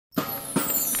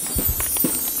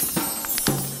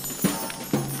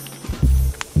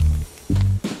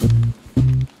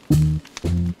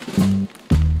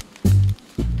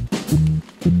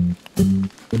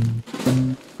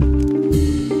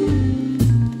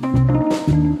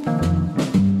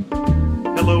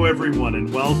everyone,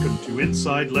 and welcome to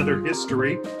Inside Leather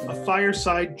History, a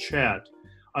Fireside Chat.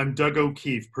 I'm Doug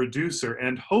O'Keefe, producer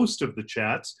and host of the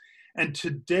chats, and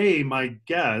today my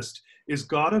guest is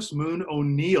Goddess Moon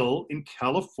O'Neill in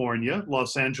California,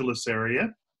 Los Angeles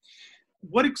area.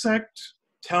 What exact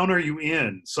town are you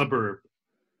in, suburb?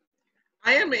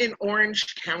 I am in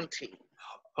Orange County.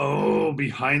 Oh,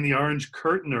 behind the orange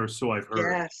curtain, or so I've heard.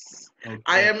 Yes. Okay.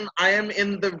 I am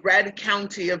in the red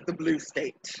county of the blue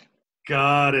state.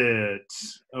 Got it.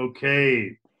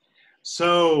 Okay.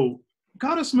 So,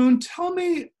 Goddess Moon, tell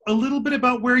me a little bit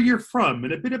about where you're from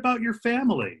and a bit about your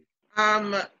family.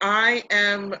 I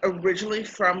am originally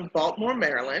from Baltimore,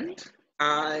 Maryland.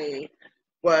 I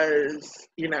was,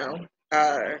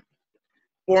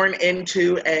 born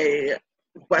into a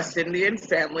West Indian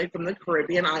family from the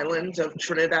Caribbean islands of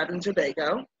Trinidad and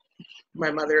Tobago.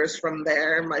 My mother is from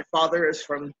there. My father is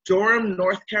from Durham,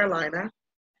 North Carolina.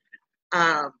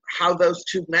 How those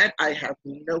two met, I have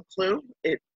no clue.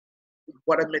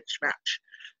 What a mismatch.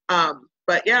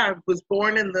 But yeah, I was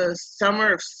born in the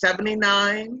summer of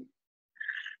 '79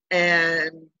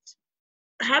 and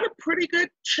had a pretty good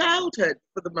childhood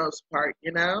for the most part,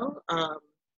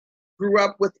 Grew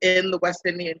up within the West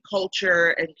Indian culture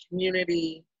and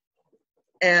community.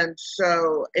 And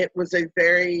so it was a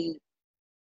very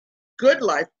good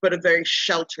life, but a very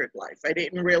sheltered life. I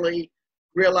didn't really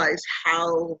realize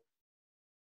how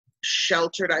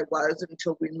sheltered I was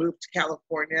until we moved to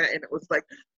California, and it was like,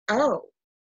 oh,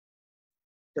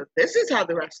 so this is how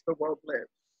the rest of the world lives.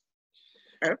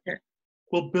 Okay.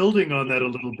 Well, building on that a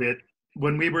little bit,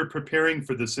 when we were preparing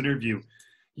for this interview,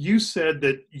 you said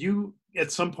that you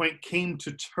at some point came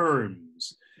to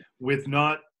terms with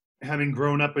not having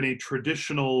grown up in a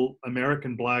traditional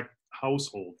American Black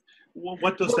household. Well,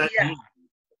 what does that mean?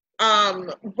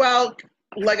 Well,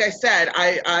 like I said,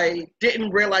 I didn't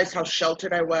realize how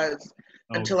sheltered I was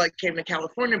until I came to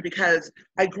California, because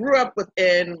I grew up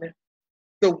within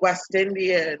the West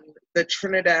Indian, the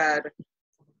Trinidad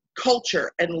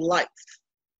culture and life.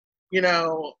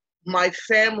 My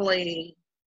family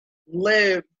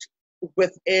lived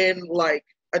within like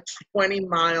a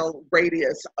 20-mile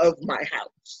radius of my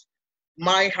house.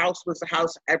 My house was the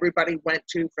house everybody went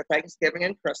to for Thanksgiving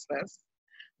and Christmas.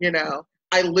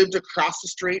 I lived across the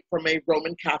street from a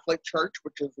Roman Catholic church,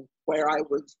 which is where I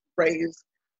was raised,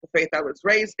 the faith I was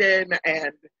raised in,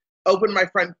 and opened my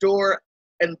front door,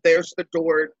 and there's the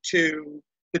door to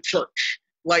the church.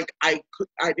 Like I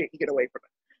didn't get away from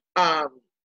it.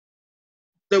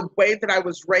 The way that I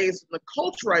was raised and the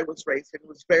culture I was raised in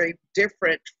was very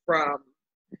different from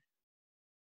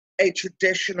a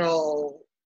traditional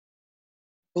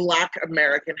Black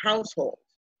American household.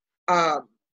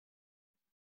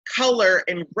 Color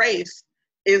and race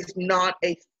is not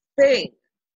a thing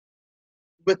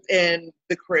within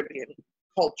the Caribbean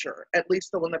culture, at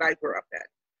least the one that I grew up in.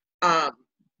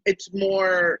 It's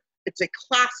a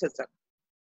classism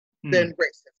than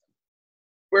racism.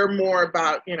 We're more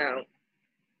about,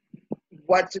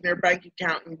 what's in your bank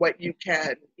account and what you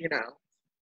can,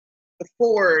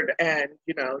 afford, and,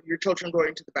 your children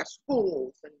going to the best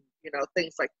schools and,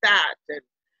 things like that.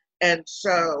 And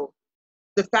so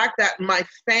the fact that my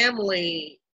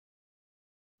family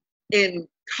in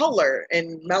color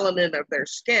and melanin of their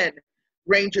skin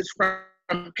ranges from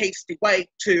pasty white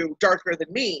to darker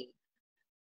than me.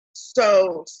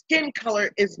 So skin color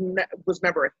was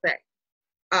never a thing.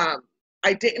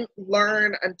 I didn't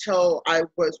learn until I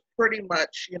was pretty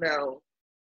much, an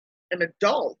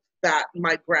adult, that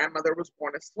my grandmother was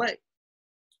born a slave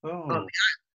on the island.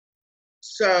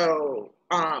 So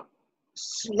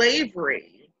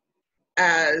slavery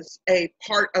as a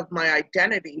part of my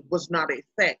identity was not a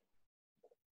thing.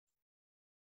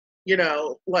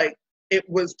 It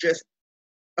was just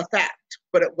a fact,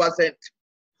 but it wasn't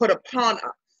put upon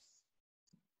us.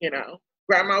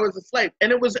 Grandma was a slave.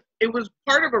 And it was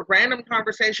part of a random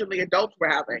conversation the adults were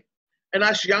having. And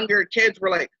us younger kids were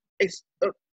like,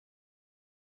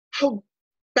 oh,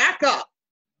 back up.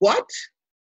 What?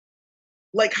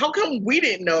 Like, how come we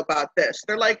didn't know about this?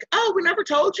 They're like, oh, we never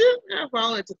told you? Yeah,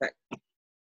 well, it's a thing.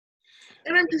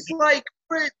 And I'm just like,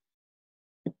 but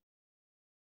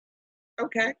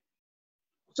okay.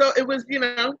 So it was,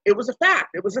 it was a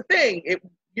fact. It was a thing. It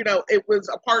was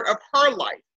a part of her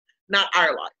life, not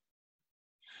our life.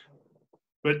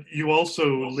 But you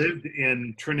also lived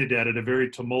in Trinidad at a very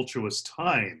tumultuous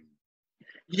time.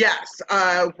 Yes.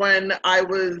 So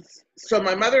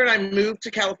my mother and I moved to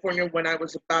California when I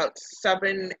was about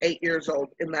 7, 8 years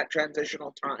old in that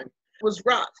transitional time. It was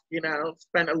rough,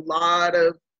 spent a lot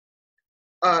of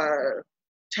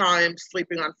time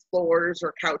sleeping on floors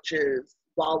or couches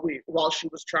while she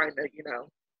was trying to,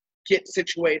 get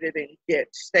situated and get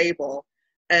stable.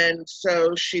 And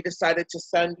so she decided to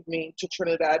send me to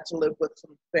Trinidad to live with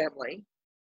some family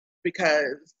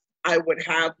because I would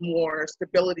have more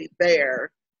stability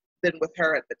there than with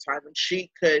her at the time. And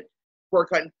she could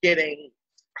work on getting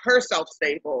herself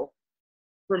stable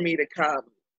for me to come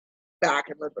back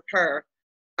and live with her.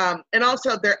 And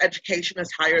also their education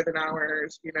is higher than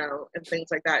ours, you know, and things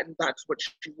like that. And that's what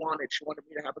she wanted. She wanted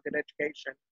me to have a good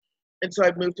education. And so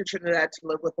I moved to Trinidad to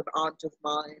live with an aunt of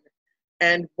mine.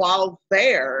 And while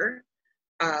there,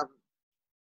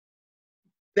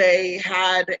 they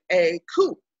had a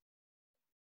coup.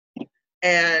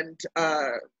 And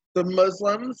the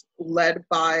Muslims, led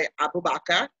by Abu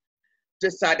Bakr,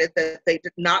 decided that they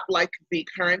did not like the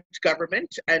current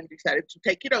government and decided to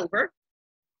take it over.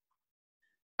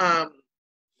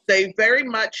 They very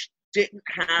much didn't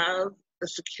have the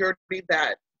security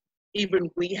that even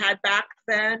we had back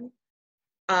then.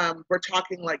 We're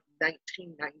talking like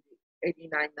 1990,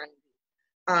 89,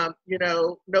 90. You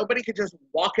know, nobody could just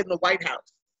walk in the White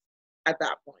House at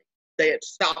that point. They had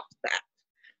stopped that.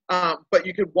 But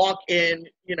you could walk in,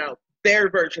 you know, their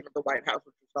version of the White House,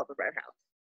 which was called the Red House.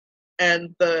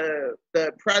 And the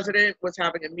president was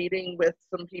having a meeting with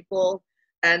some people,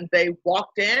 and they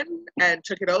walked in and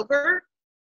took it over.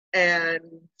 And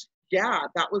yeah,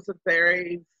 that was a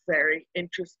very, very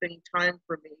interesting time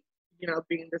for me, you know,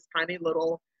 being this tiny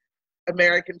little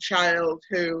American child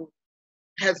who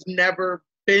has never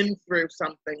been through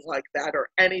something like that or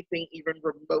anything even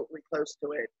remotely close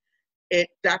to it. It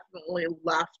definitely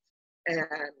left an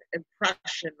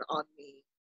impression on me.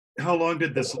 How long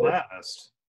did this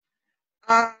last?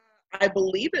 I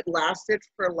believe it lasted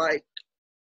for like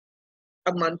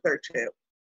a month or two.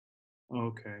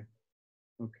 Okay.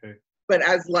 But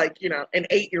as like, you know, an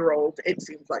 8-year-old, it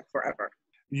seems like forever.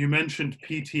 You mentioned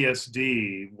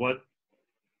PTSD.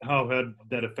 How had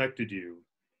that affected you?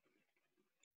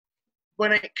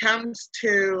 When it comes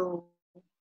to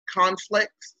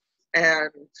conflicts, and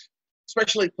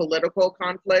especially political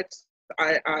conflicts,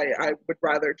 I would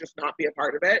rather just not be a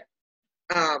part of it.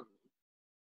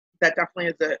 That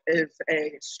definitely is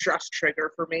a stress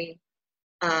trigger for me.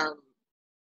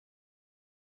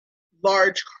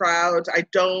 Large crowds. I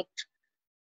don't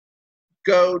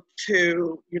go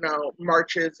to, you know,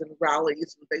 marches and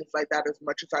rallies and things like that as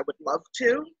much as I would love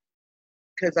to,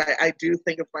 because I do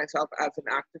think of myself as an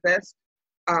activist.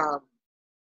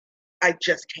 I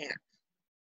just can't.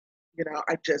 You know,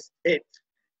 it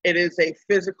is a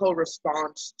physical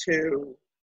response to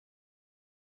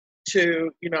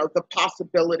you know, the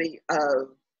possibility of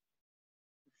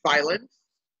violence.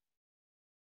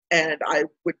 And I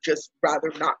would just rather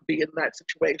not be in that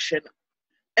situation.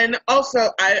 And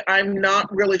also, I'm not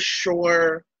really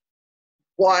sure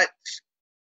what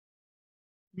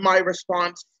my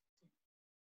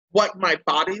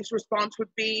body's response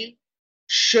would be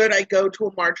should I go to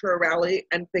a march or a rally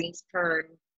and things turn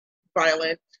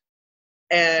violent.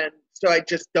 And so I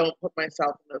just don't put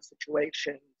myself in those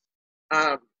situations.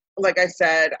 Like I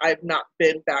said, I've not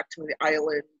been back to the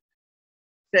island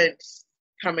since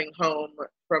coming home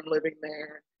from living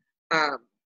there.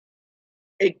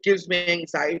 It gives me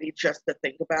anxiety just to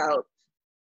think about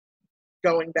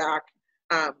going back.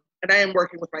 And I am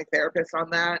working with my therapist on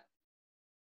that,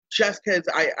 just because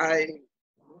I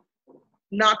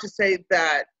not to say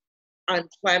that I'm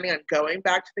planning on going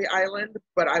back to the island,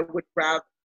 but I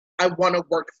want to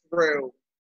work through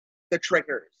the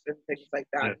triggers and things like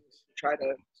that, and try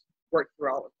to work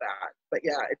through all of that. But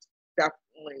yeah, it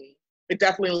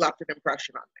definitely left an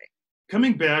impression on me.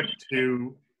 Coming back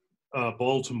to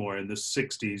Baltimore in the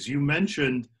 60s, you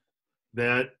mentioned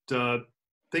that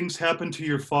things happened to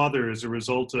your father as a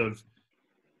result of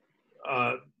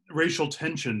racial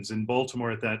tensions in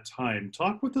Baltimore at that time.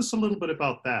 Talk with us a little bit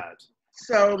about that.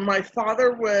 So my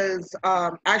father was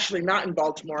actually not in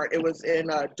Baltimore. It was in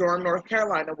Durham, North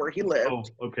Carolina, where he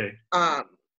lived. Oh, okay.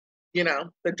 You know,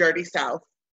 the dirty South,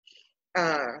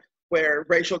 where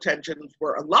racial tensions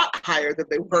were a lot higher than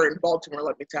they were in Baltimore,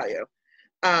 let me tell you.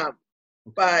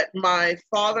 But my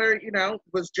father, you know,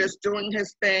 was just doing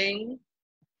his thing,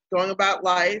 going about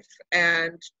life,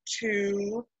 and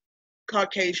two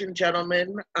Caucasian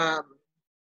gentlemen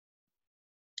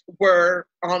were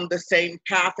on the same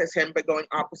path as him, but going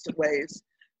opposite ways.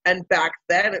 And back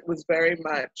then, it was very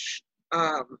much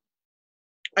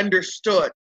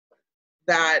understood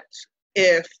that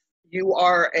if you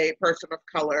are a person of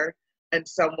color and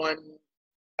someone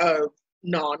of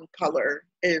non-color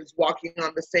is walking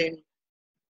on the same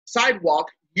sidewalk,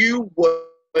 you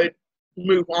would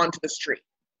move on to the street.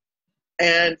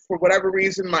 And for whatever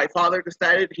reason, my father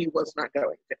decided he was not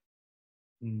going to.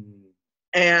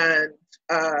 And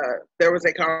There was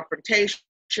a confrontation,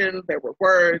 there were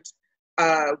words.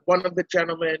 One of the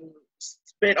gentlemen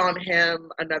spit on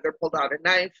him, another pulled out a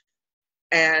knife,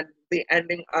 and the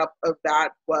ending up of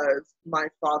that was my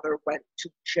father went to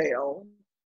jail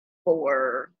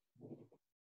for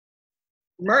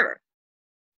murder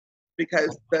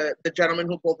because the gentleman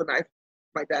who pulled the knife,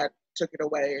 my dad took it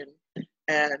away,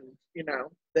 and you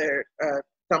know, there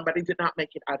somebody did not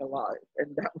make it out alive,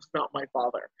 and that was not my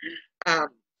father.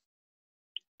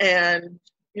 And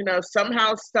you know,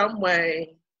 somehow, some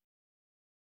way,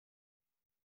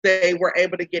 they were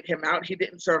able to get him out. He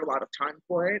didn't serve a lot of time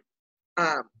for it.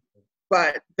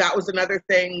 But that was another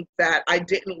thing that I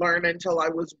didn't learn until I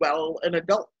was well an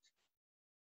adult.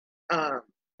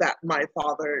 That my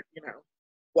father, you know,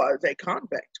 was a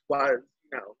convict,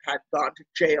 had gone to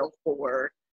jail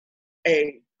for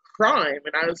a crime.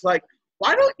 And I was like,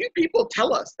 why don't you people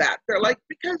tell us that? They're like,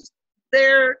 because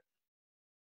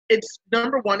it's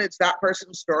number one, it's that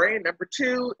person's story. And number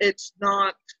two, it's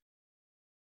not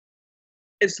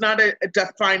a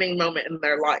defining moment in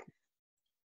their life.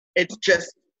 It's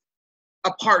just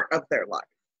a part of their life.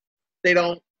 They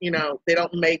don't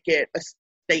make it a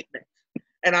statement.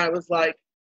 And I was like,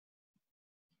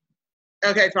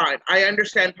 okay, fine. I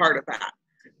understand part of that,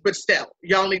 but still,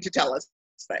 y'all need to tell us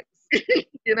things.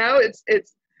 You know, it's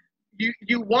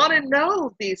you want to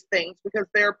know these things because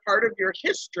they're part of your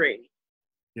history.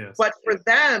 Yes. But for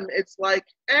them, it's like,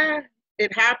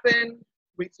 it happened.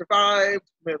 We survived.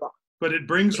 Move on. But it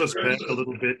brings us back a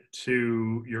little bit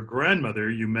to your grandmother.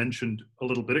 You mentioned a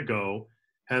little bit ago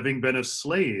having been a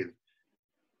slave.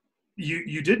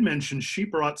 You did mention she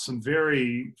brought some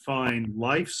very fine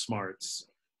life smarts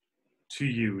to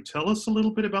you. Tell us a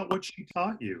little bit about what she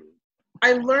taught you.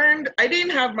 I didn't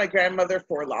have my grandmother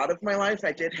for a lot of my life.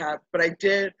 I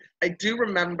do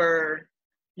remember,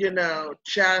 you know,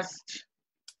 just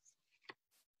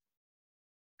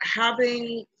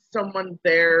having someone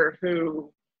there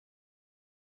who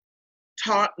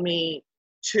taught me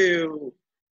to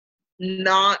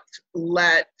not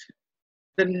let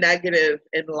the negative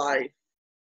in life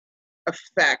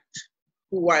affect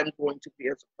who I'm going to be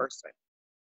as a person.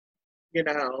 You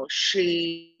know,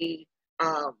 she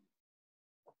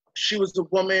was a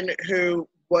woman who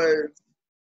was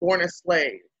born a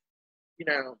slave, you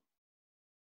know,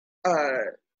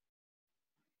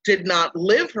 did not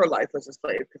live her life as a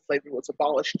slave because slavery was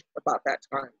abolished about that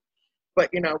time, but,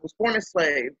 you know, was born a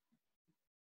slave,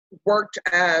 worked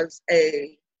as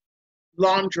a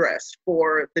laundress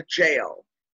for the jail,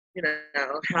 you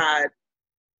know, had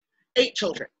 8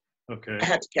 children. Okay. I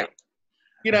had to count.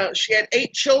 You know, she had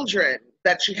 8 children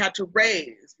that she had to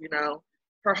raise, you know.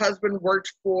 Her husband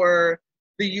worked for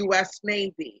the U.S.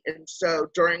 Navy. And so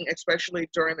especially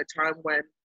during the time when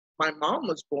my mom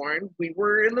was born, we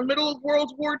were in the middle of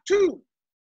World War II.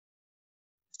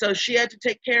 So she had to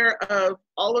take care of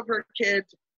all of her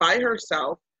kids by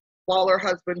herself while her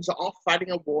husband's off fighting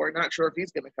a war, not sure if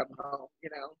he's going to come home, you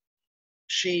know.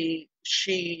 She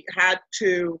had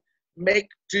to make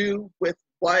do with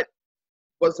what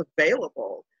was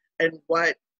available and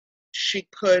what she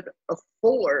could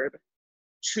afford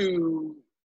to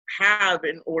have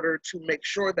in order to make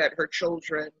sure that her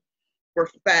children were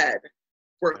fed,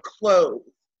 were clothed,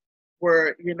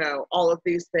 were, you know, all of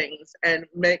these things. And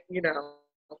you know,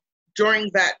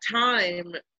 during that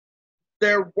time,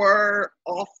 there were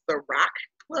off the rack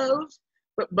clothes,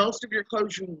 but most of your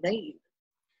clothes you made.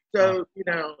 So, you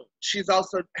know, she's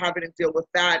also having to deal with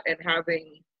that and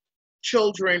having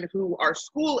children who are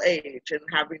school age and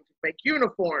having to make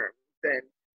uniforms and,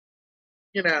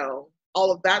 you know, all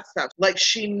of that stuff. Like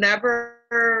she never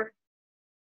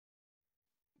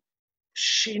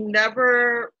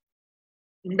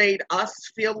made us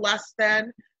feel less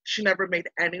than. She never made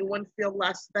anyone feel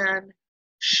less than.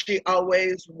 She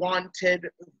always wanted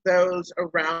those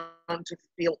around to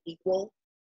feel equal.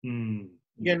 Mm.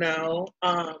 You know,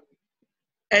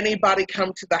 anybody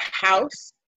come to the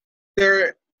house,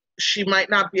 she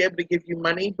might not be able to give you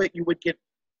money, but you would get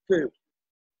food.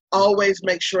 Always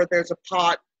make sure there's a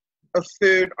pot of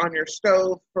food on your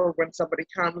stove for when somebody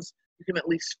comes, you can at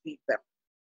least feed them.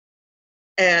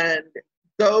 And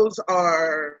those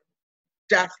are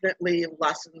definitely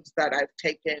lessons that I've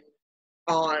taken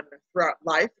on throughout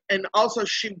life. And also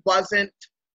she wasn't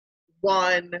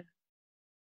one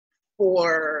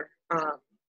for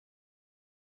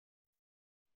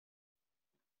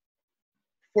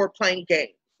playing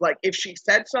games. Like if she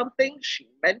said something, she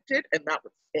meant it, and that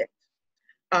was it.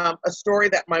 A story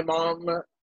that my mom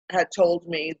had told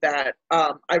me that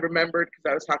I remembered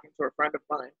because I was talking to a friend of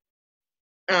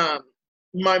mine.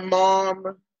 My mom,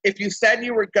 if you said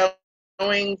you were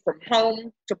going from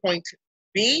home to point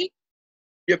B,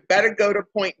 you better go to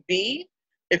point B.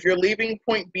 If you're leaving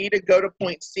point B to go to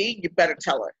point C, you better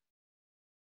tell her.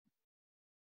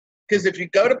 Because if you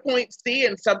go to point C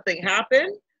and something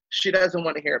happened, she doesn't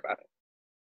want to hear about it.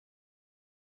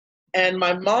 And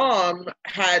my mom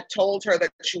had told her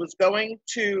that she was going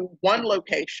to one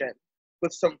location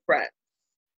with some friends.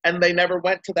 And they never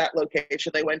went to that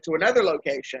location. They went to another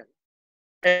location.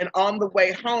 And on the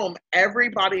way home,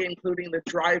 everybody, including the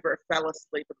driver, fell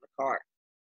asleep in the car.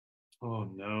 Oh,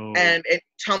 no. And it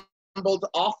tumbled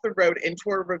off the road into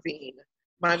a ravine.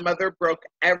 My mother broke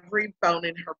every bone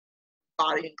in her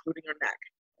body, including her neck.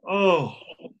 Oh.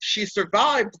 She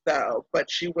survived, though, but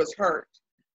she was hurt.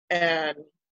 And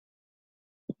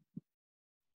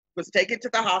was taken to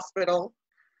the hospital.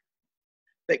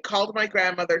 They called my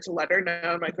grandmother to let her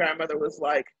know. My grandmother was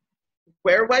like,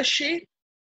 where was she?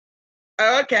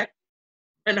 Oh, okay.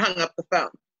 And hung up the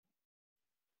phone.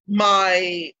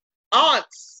 My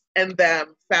aunts and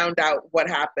them found out what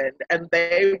happened, and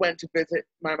they went to visit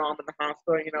my mom in the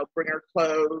hospital, bring her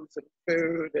clothes and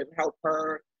food and help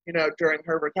her, during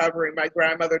her recovery. My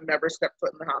grandmother never stepped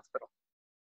foot in the hospital.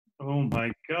 Oh my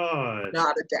God.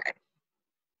 Not a day.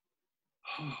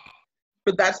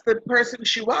 But that's the person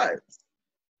she was.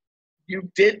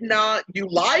 You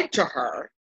lied to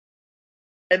her.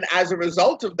 And as a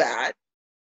result of that,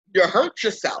 you hurt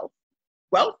yourself.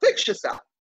 Well, fix yourself.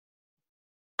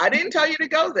 I didn't tell you to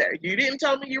go there. You didn't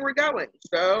tell me you were going.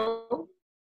 So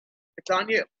it's on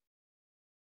you.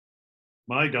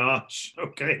 My gosh.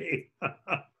 Okay.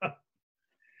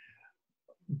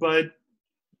 But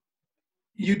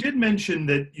you did mention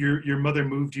that your mother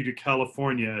moved you to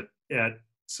California at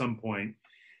some point.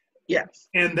 Yes.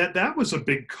 And that was a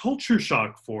big culture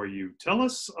shock for you. Tell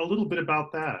us a little bit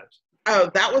about that. Oh,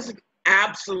 that was an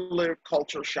absolute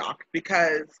culture shock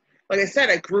because, like I said,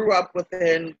 I grew up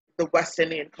within the West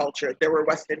Indian culture. There were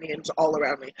West Indians all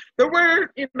around me. There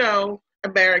were,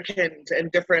 Americans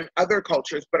and different other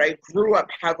cultures, but I grew up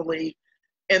heavily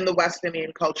in the West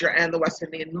Indian culture and the West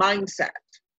Indian mindset.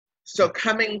 So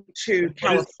coming to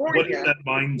California. What is that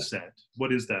mindset?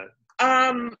 What is that?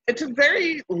 It's a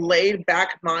very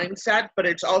laid-back mindset, but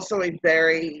it's also a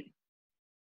very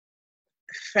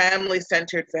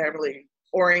family-centered,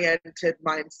 family-oriented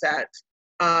mindset.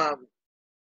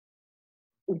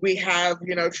 We have,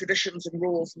 traditions and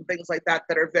rules and things like that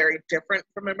are very different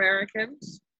from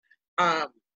Americans.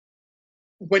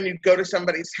 When you go to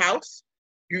somebody's house,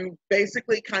 you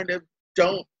basically kind of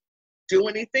don't do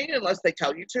anything unless they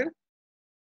tell you to.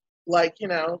 Like,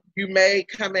 you may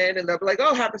come in and they'll be like,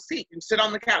 oh, have a seat. You sit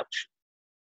on the couch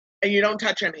and you don't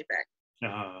touch anything.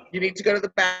 You need to go to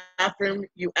the bathroom,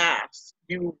 you ask.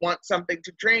 You want something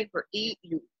to drink or eat,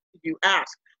 you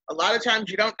ask. A lot of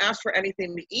times you don't ask for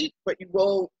anything to eat, but you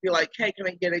will be like, hey, can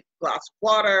I get a glass of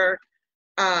water?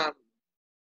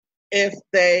 If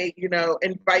they,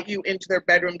 invite you into their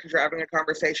bedroom because you're having a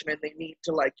conversation and they need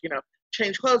to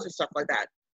change clothes and stuff like that,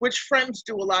 which friends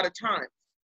do a lot of times.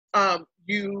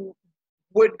 You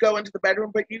would go into the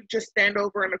bedroom, but you just stand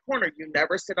over in a corner. You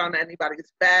never sit on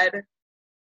anybody's bed.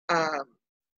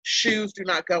 Shoes do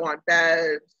not go on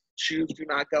beds. Shoes do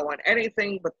not go on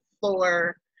anything but the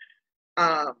floor.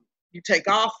 You take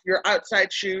off your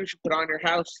outside shoes, you put on your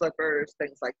house slippers,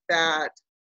 things like that.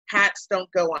 Hats don't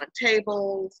go on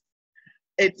tables.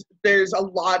 There's a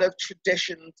lot of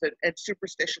traditions and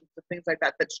superstitions and things like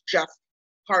that that's just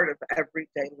part of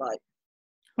everyday life.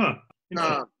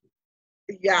 Huh.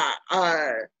 Yeah,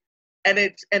 and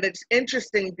it's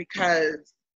interesting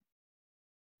because,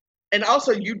 and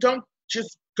also you don't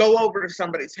just go over to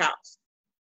somebody's house.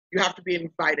 You have to be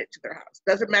invited to their house.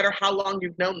 Doesn't matter how long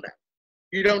you've known them.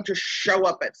 You don't just show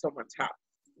up at someone's house.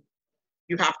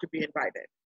 You have to be invited.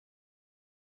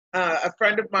 A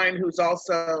friend of mine who's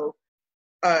also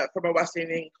from a West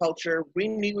Indian culture, we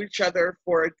knew each other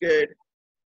for a good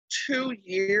 2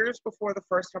 years before the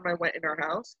first time I went in her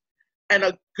house. And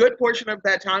a good portion of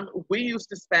that time, we used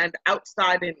to spend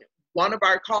outside in one of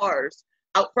our cars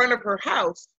out front of her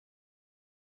house,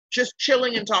 just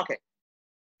chilling and talking.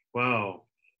 Wow.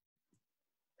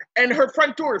 And her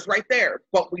front door is right there,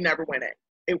 but we never went in.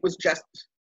 It was just,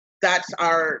 that's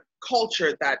our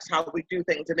culture. That's how we do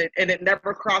things. And it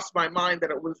never crossed my mind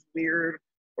that it was weird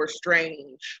or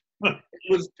strange.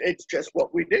 It's just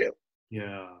what we do.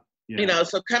 Yeah.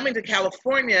 So coming to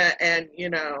California and,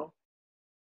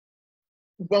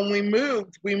 when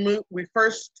we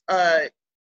first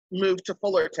moved to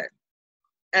Fullerton,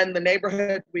 and the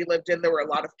neighborhood we lived in, there were a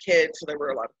lot of kids, so there were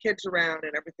a lot of kids around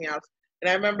and everything else.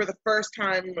 And I remember the first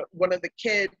time one of the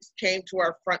kids came to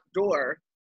our front door,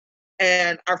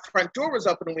 and our front door was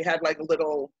open, and we had like a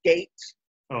little gate,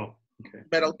 oh, okay,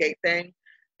 metal gate thing.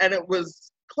 and it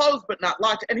was closed but not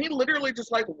locked. And he literally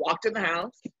just like walked in the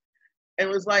house and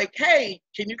was like, "Hey,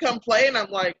 can you come play?" And I'm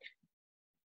like,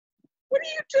 "What are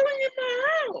you doing in my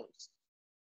house?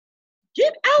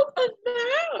 Get out of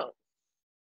the house."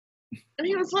 And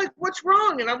he was like, "What's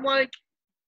wrong?" And I'm like,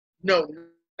 "No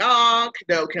knock,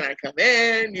 no can I come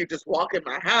in? You just walk in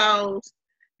my house."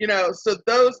 You know, so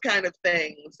those kind of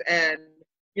things. And,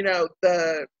 you know,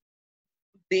 the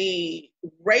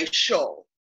racial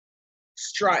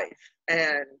strife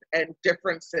and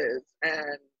differences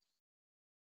and,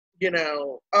 you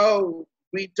know, oh,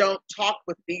 we don't talk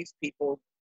with these people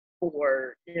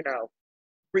for, you know,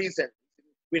 reasons.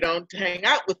 We don't hang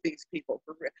out with these people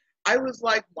for I was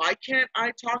like, why can't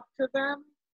I talk to them?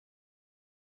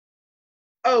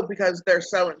 Oh, because they're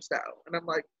so and so. And I'm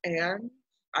like, and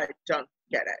I don't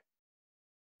get it.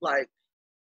 Like,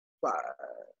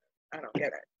 I don't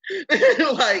get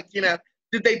it. Like, you know,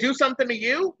 did they do something to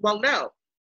you? Well, no.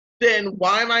 Then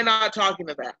why am I not talking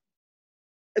to them?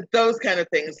 Those kind of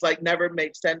things like never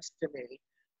made sense to me.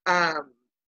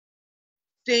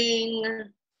 Seeing,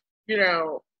 you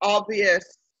know,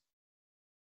 obvious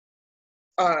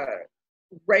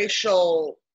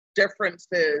racial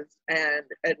differences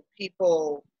and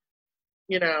people,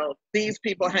 you know, these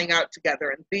people hang out together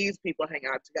and these people hang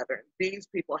out together and these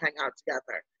people hang out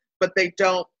together, but they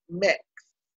don't mix.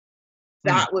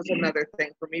 That was another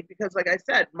thing for me because, like I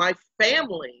said, my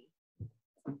family,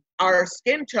 our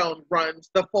skin tone runs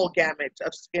the full gamut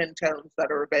of skin tones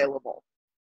that are available.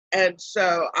 And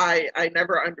so I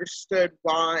never understood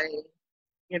why,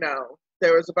 you know,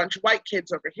 there was a bunch of white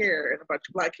kids over here and a bunch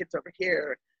of black kids over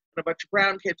here and a bunch of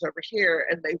brown kids over here,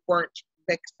 and they weren't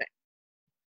mixing.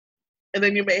 And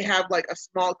then you may have like a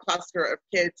small cluster of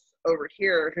kids over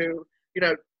here who, you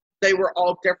know, they were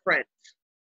all different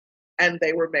and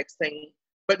they were mixing,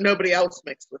 but nobody else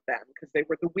mixed with them because they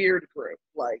were the weird group.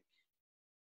 Like,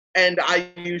 and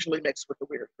I usually mixed with the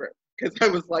weird group because I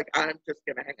was like, I'm just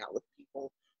gonna hang out with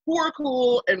people who are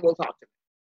cool and will talk to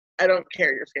me. I don't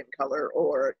care your skin color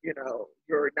or, you know,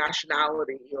 your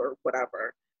nationality or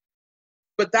whatever.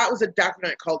 But that was a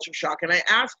definite culture shock. And I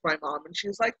asked my mom, and she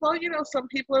was like, well, you know, some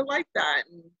people are like that.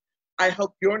 And I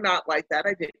hope you're not like that.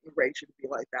 I didn't raise you to be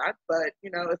like that. But, you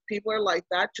know, if people are like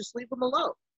that, just leave them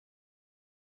alone.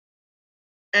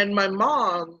 And my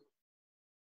mom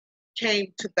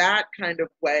came to that kind of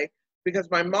way because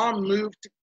my mom moved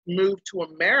to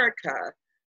America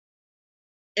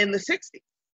in the 60s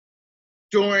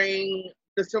during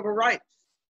the civil rights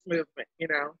movement, you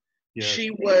know. Yeah.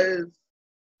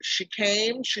 She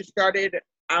came, she started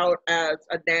out as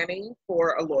a nanny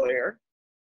for a lawyer,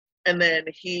 and then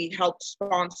he helped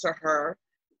sponsor her,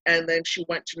 and then she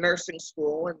went to nursing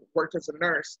school and worked as a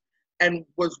nurse and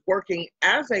was working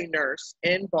as a nurse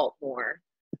in Baltimore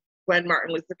when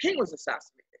Martin Luther King was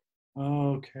assassinated.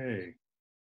 Okay.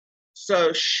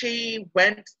 So she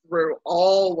went through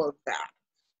all of that,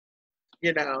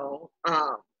 you know.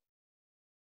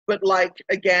 But like,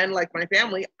 again, like my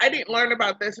family, I didn't learn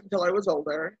about this until I was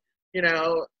older. You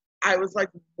know, I was like,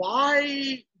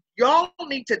 why y'all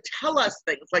need to tell us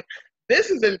things? Like, this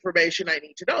is information I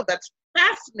need to know. That's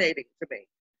fascinating to me.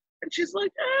 And she's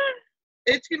like,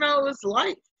 it's, you know, it's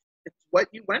life. It's what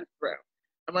you went through.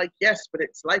 I'm like, yes, but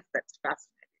it's life that's fascinating.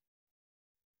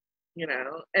 You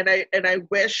know, and I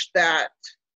wish that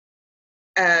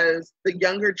as the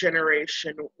younger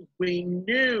generation, we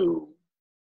knew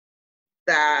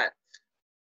that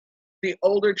the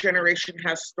older generation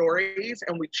has stories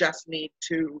and we just need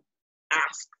to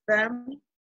ask them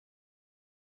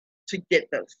to get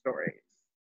those stories.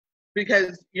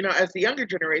 Because, you know, as the younger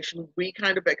generation, we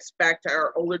kind of expect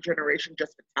our older generation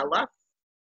just to tell us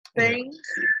things.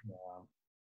 Yeah.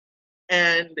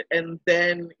 And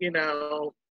then, you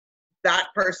know, that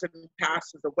person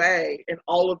passes away and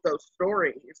all of those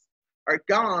stories are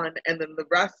gone, and then the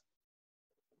rest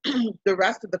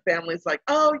of the family is like,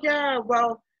 oh yeah,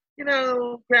 well, you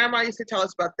know, grandma used to tell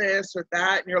us about this or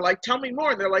that, and you're like, tell me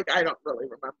more, and they're like, I don't really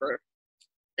remember.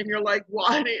 And you're like,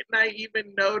 why didn't I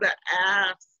even know to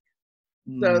ask?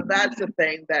 So that's the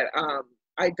thing that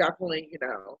I definitely, you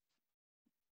know,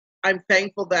 I'm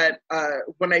thankful that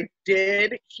when I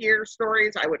did hear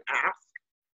stories, I would ask,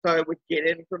 so I would get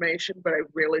information, but I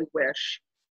really wish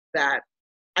that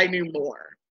I knew more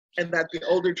and that the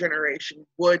older generation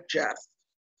would just,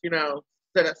 you know,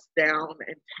 sit us down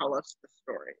and tell us the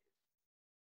story.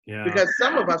 Yeah. Because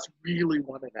some of us really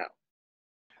want to know.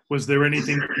 Was there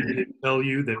anything that he didn't tell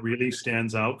you that really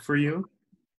stands out for you?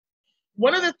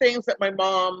 One of the things that my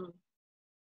mom,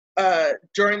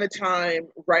 during the time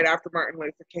right after Martin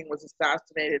Luther King was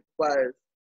assassinated, was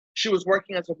she was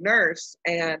working as a nurse,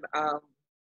 and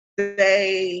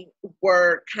they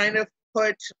were kind of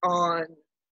put on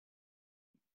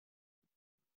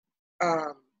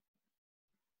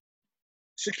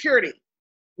security.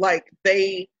 Like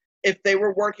if they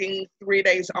were working 3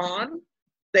 days on,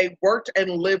 they worked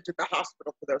and lived at the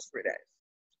hospital for those 3 days.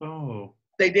 Oh.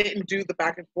 They didn't do the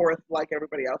back and forth like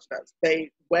everybody else does.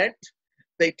 They went,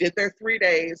 they did their 3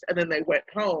 days, and then they went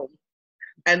home,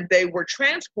 and they were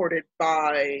transported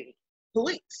by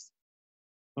police.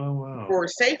 Oh, wow. For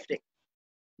safety.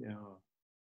 Yeah.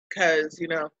 Because, you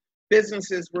know,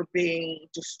 businesses were being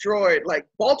destroyed. Like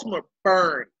Baltimore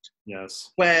burned.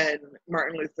 Yes. When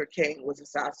Martin Luther King was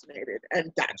assassinated,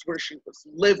 and that's where she was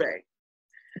living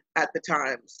at the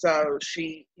time. So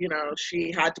she, you know,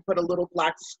 she had to put a little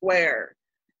black square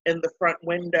in the front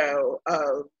window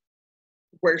of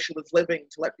where she was living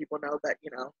to let people know that,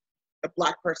 you know, a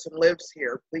Black person lives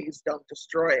here, please don't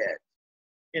destroy it.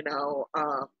 You know,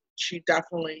 she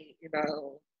definitely, you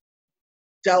know,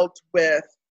 dealt with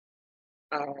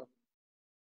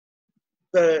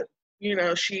the, you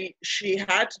know, she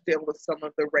had to deal with some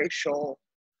of the racial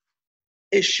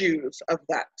issues of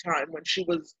that time. When she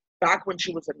was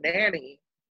a nanny,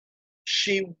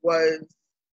 she was,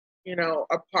 you know,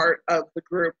 a part of the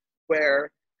group where,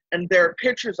 and there are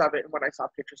pictures of it, and when I saw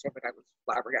pictures of it, I was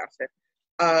flabbergasted.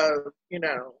 You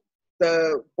know,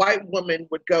 the white woman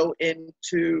would go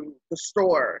into the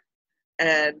store,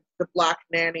 and the Black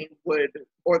nanny would,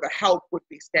 or the help would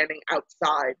be standing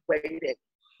outside waiting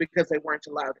because they weren't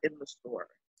allowed in the store.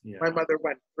 Yeah. My mother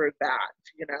went through that,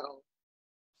 you know,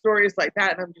 stories like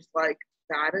that, and I'm just like,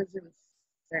 that is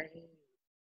insane.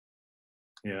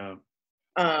 Yeah.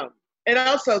 And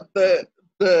also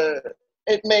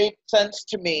it made sense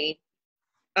to me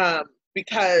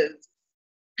because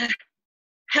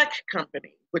Heck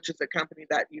Company, which is a company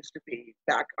that used to be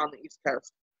back on the East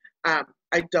Coast,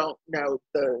 I don't know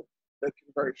the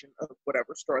conversion of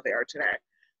whatever store they are today.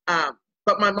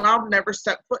 But my mom never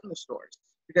set foot in the stores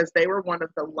because they were one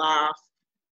of the last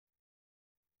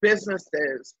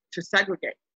businesses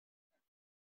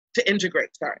to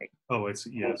integrate, sorry. Oh,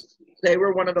 yes. They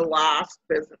were one of the last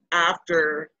business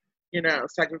after, you know,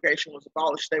 segregation was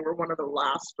abolished. They were one of the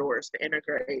last stores to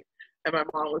integrate. And my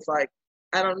mom was like,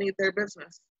 I don't need their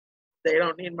business. They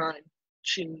don't need mine.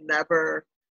 She never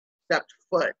stepped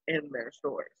foot in their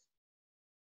stores.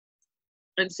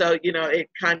 And so, you know, it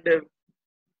kind of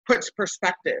puts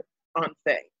perspective on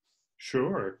things.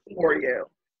 Sure. For you.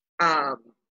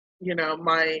 You know,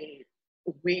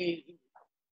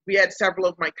 we had several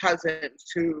of my cousins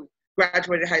who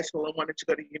graduated high school and wanted to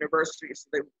go to university, so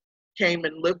they came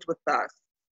and lived with us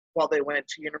while they went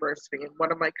to university. And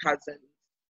one of my cousins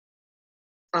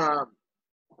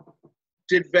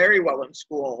did very well in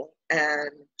school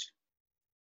and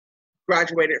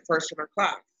graduated first in her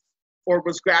class, or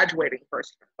was graduating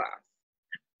first in her class.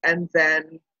 And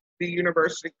then the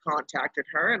university contacted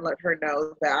her and let her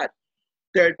know that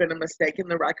there had been a mistake in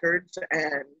the records,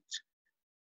 and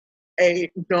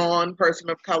a non-person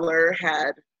of color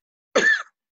had,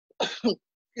 excuse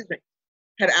me,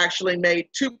 had actually made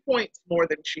 2 points more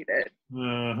than she did.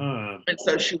 Uh-huh. And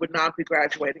so she would not be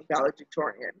graduating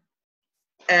valedictorian.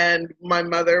 And my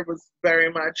mother was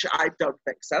very much, I don't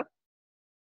think so.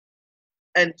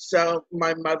 And so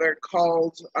my mother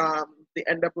called the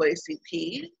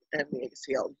NAACP and the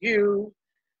ACLU,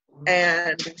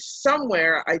 and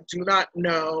somewhere, I do not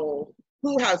know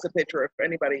who has the picture, if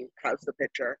anybody has the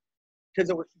picture, because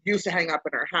it was used to hang up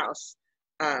in our house.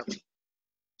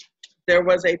 There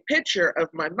was a picture of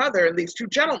my mother and these two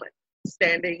gentlemen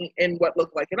standing in what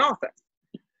looked like an office.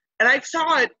 And I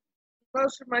saw it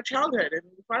most of my childhood. And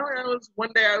finally,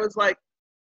 one day I was like,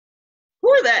 who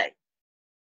are they?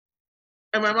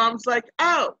 And my mom's like,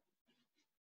 oh,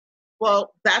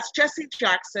 well, that's Jesse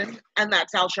Jackson and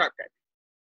that's Al Sharpton.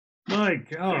 My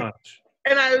gosh.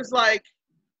 And I was like,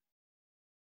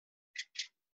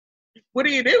 what are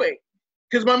you doing?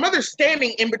 Because my mother's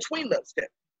standing in between those two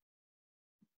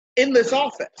in this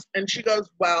office. And she goes,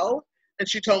 well, and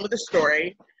she told me the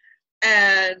story.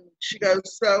 And she goes,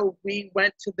 so we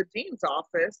went to the dean's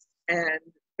office and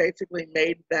basically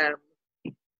made them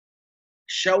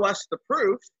show us the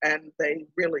proof, and they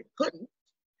really couldn't.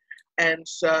 And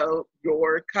so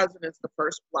your cousin is the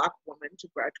first Black woman to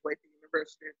graduate the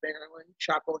University of Maryland,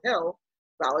 Chapel Hill,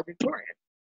 valedictorian.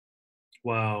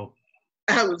 Wow.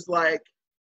 I was like,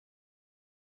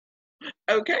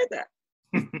 okay then.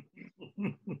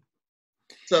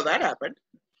 So that happened.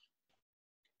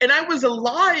 And I was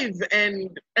alive,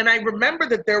 and I remember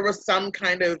that there was some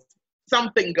kind of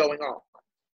something going on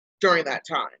during that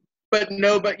time. But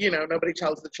nobody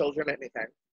tells the children anything.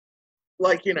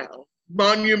 Like, you know,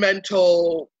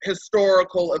 monumental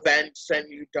historical events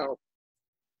and you don't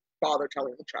bother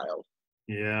telling the child.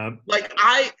 Yeah. Like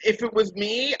if it was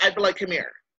me, I'd be like, come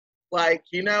here. Like,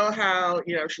 you know how,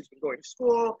 she's been going to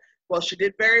school. Well, she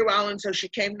did very well, and so she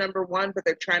came number one, but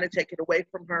they're trying to take it away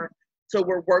from her. So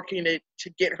we're working to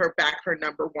get her back her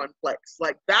number one place.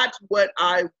 Like, that's what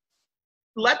I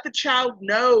let the child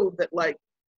know that, like,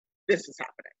 this is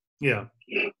happening. Yeah.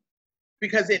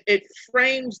 Because it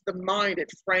frames the mind,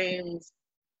 it frames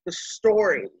the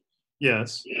story.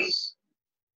 Yes.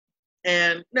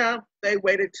 And no, they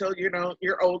waited till,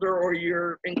 you're older or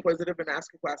you're inquisitive and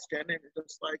ask a question, and you're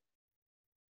just like,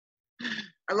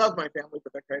 I love my family,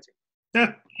 but they're crazy.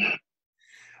 Yeah.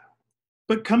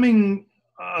 But coming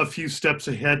a few steps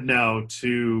ahead now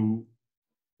to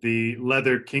the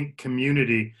leather kink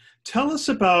community, tell us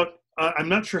about, I'm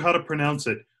not sure how to pronounce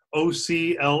it,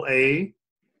 OCLA,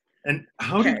 and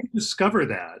how did you discover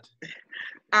that?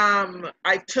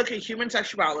 I took a human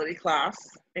sexuality class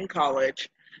in college,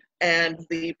 and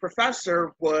the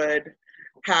professor would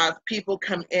have people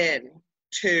come in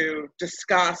to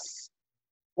discuss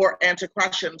or answer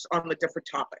questions on the different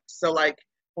topics. So like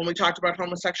when we talked about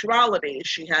homosexuality,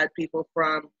 she had people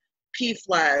from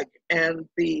PFLAG and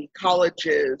the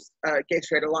college's Gay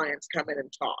Straight Alliance come in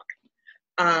and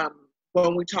talk.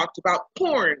 When we talked about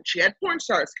porn, she had porn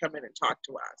stars come in and talk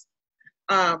to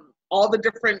us. All the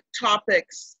different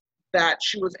topics that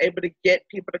she was able to get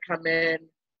people to come in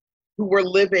who were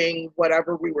living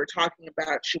whatever we were talking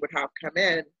about, she would have come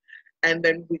in. And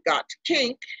then we got to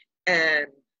kink, and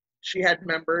she had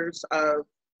members of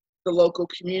the local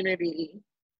community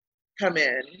come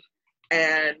in.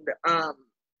 And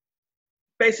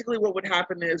basically what would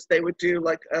happen is they would do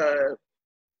like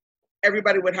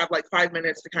everybody would have like 5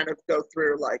 minutes to kind of go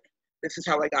through like, this is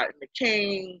how I got into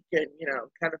kink and,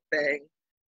 kind of thing,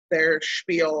 their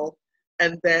spiel.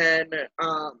 And then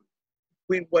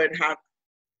we would have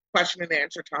question and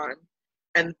answer time.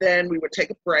 And then we would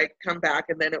take a break, come back,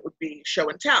 and then it would be show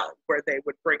and tell, where they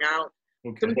would bring out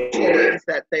some toys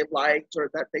that they liked or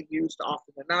that they used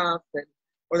often enough,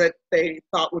 or that they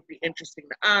thought would be interesting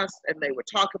to us, and they would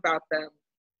talk about them.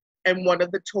 And one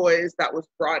of the toys that was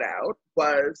brought out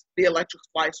was the electric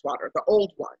fly swatter, the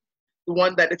old one, the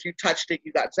one that if you touched it,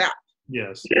 you got zapped.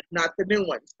 Yes. Not the new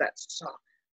ones that suck.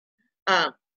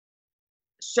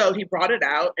 So he brought it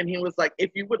out, and he was like,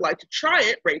 if you would like to try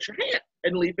it, raise your hand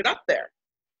and leave it up there.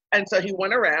 And so he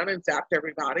went around and zapped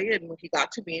everybody, and when he got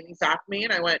to me and he zapped me,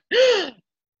 and I went,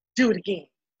 do it again.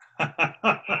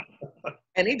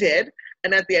 And he did.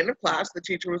 And at the end of class, the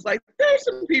teacher was like, there's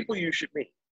some people you should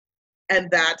meet. And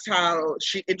that's how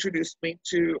she introduced me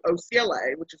to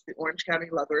OCLA, which is the Orange County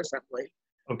Leather Assembly.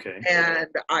 Okay. And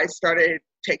I started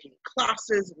taking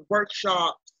classes and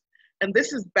workshops. And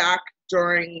this is back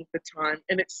during the time,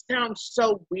 and it sounds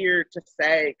so weird to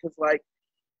say, because like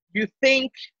you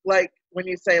think like when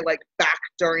you say like back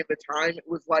during the time, it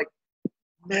was like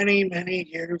many, many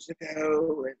years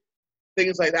ago and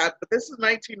things like that. But this is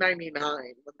 1999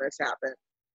 when this happened.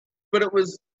 But it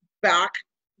was back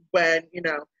when,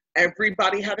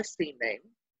 everybody had a scene name.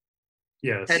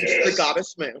 Yes. Hence the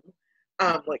goddess moon.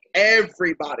 Like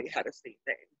everybody had a scene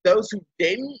name. Those who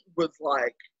didn't was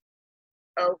like,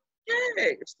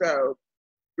 okay, so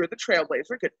you're the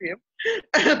trailblazer, good for you.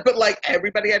 But like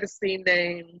everybody had a scene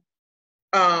name.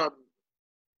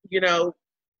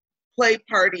 Play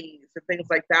parties and things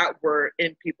like that were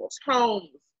in people's homes,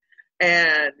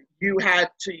 and you had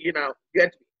to be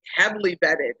heavily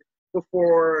vetted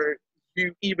before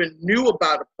you even knew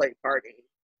about a play party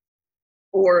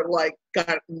or like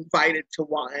got invited to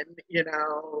one.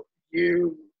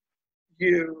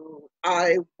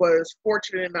 I was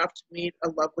fortunate enough to meet a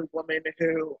lovely woman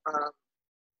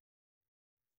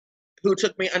who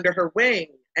took me under her wing,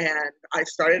 and I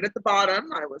started at the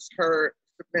bottom. I was her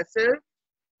submissive,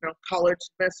 college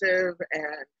submissive,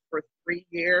 and for 3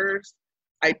 years,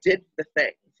 I did the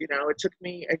things. It took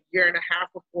me a year and a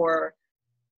half before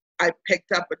I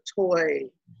picked up a toy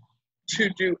to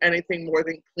do anything more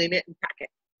than clean it and pack it.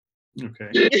 Okay.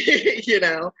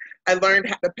 I learned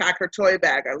how to pack her toy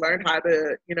bag. I learned how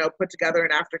to, put together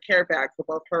an aftercare bag for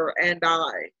both her and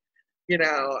I.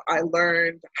 I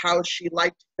learned how she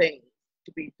liked things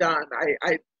to be done.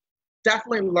 I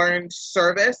definitely learned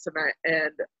service,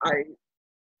 and I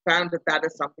found that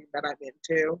is something that I'm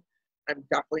into. I'm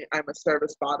a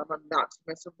service bottom. I'm not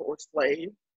submissive or slave.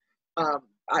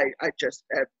 I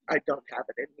don't have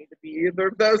it in me to be either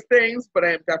of those things, but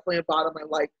I am definitely a bottom. I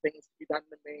like things to be done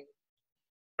to me.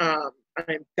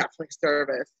 I'm definitely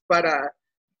service, but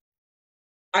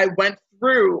I went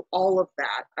through all of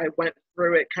that. I went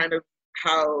through it kind of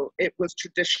how it was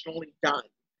traditionally done.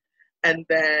 And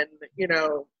then, you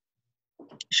know,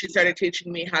 she started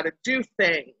teaching me how to do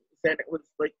things. And it was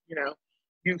like, you know,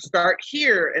 you start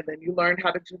here and then you learn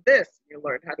how to do this. You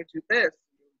learn how to do this.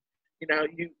 You know,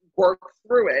 you work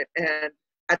through it. And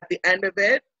at the end of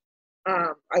it,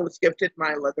 I was gifted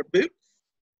my leather boots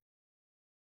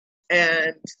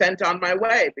and sent on my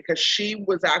way because she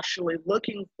was actually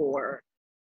looking for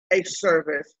a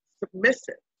service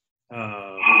submissive.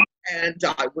 And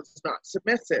I was not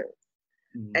submissive.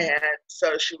 And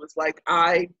so she was like,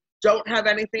 I don't have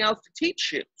anything else to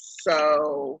teach you.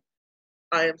 So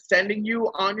I am sending you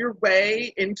on your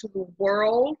way into the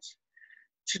world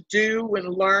to do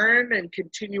and learn and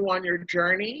continue on your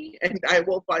journey. And I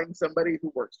will find somebody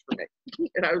who works for me.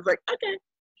 And I was like, okay.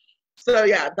 So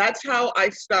yeah, that's how I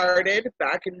started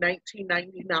back in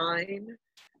 1999.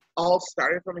 All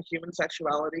started from a human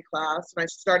sexuality class. And I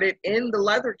started in the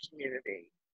leather community.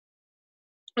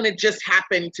 And it just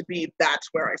happened to be that's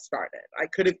where I started. I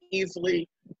could have easily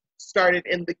started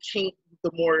in the kink,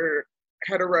 the more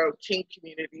hetero kink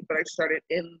community, but I started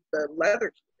in the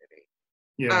leather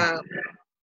community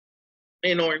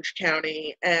in Orange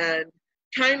County, and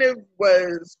kind of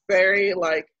was very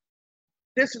like,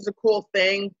 this is a cool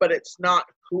thing, but it's not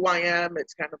who I am.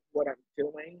 It's kind of what I'm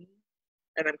doing,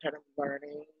 and I'm kind of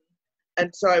learning. And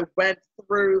so I went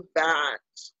through that.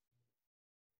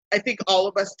 I think all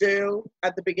of us do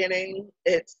at the beginning.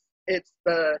 It's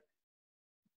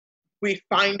we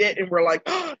find it and we're like,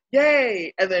 oh,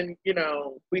 yay. And then, you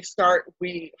know, we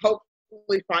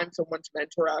hopefully find someone to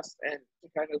mentor us and to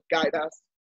kind of guide us.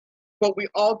 But we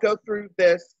all go through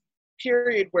this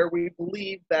period where we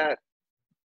believe that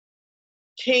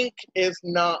BDSM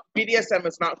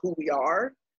is not who we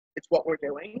are. It's what we're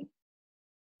doing.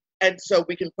 And so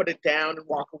we can put it down and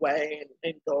walk away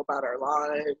and go about our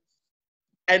lives.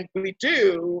 And we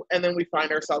do, and then we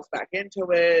find ourselves back into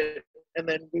it, and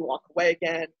then we walk away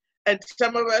again. And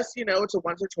some of us, you know, it's a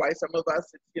once or twice. Some of us,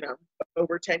 it's, you know,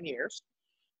 over 10 years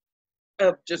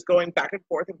of just going back and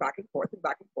forth and back and forth and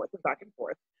back and forth and back and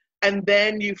forth. And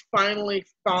then you finally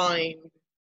find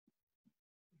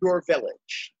your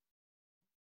village.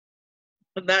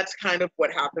 And that's kind of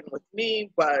what happened with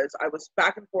me. Was I was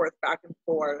back and forth.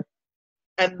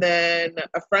 And then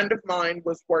a friend of mine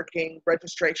was working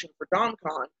registration for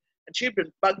DomCon, and she'd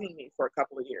been bugging me for a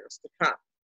couple of years to come.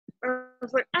 And I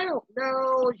was like, I don't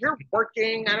know, you're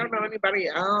working, I don't know anybody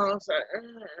else.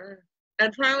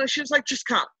 And finally she was like, just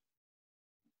come.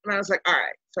 And I was like, all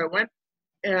right. So I went,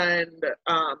 and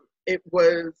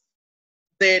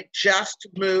they had just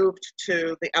moved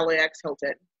to the LAX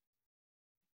Hilton.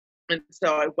 And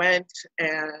so I went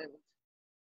and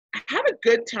I had a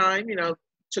good time, you know,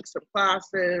 took some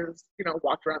classes, you know,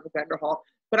 walked around the vendor hall,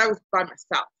 but I was by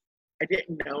myself. I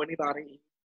didn't know anybody.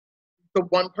 The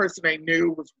one person I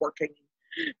knew was working,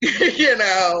 you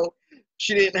know,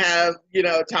 she didn't have, you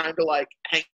know, time to like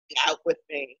hang out with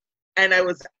me. And I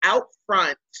was out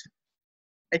front,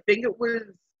 I think it was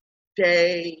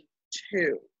day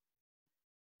 2,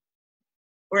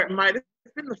 or it might have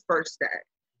been the first day.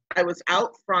 I was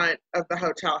out front of the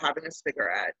hotel having a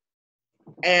cigarette,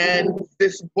 and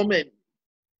this woman,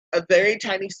 a very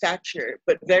tiny stature,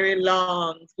 but very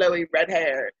long, flowy red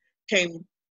hair, came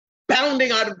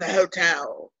bounding out of the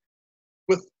hotel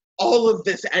with all of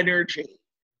this energy.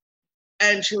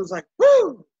 And she was like,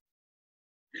 woo,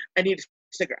 I need a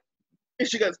cigarette. And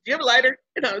she goes, do you have a lighter?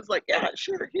 And I was like, yeah,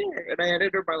 sure, here. And I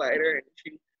handed her my lighter, and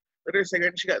she lit her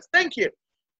cigarette, and she goes, thank you.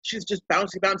 She's just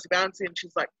bouncy, bouncy, bouncy. And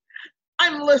she's like,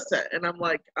 I'm Melissa. And I'm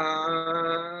like,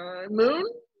 Moon?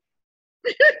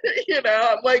 You know,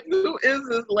 I'm like, who is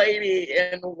this lady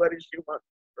and what does she want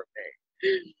from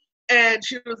me? And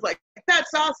she was like,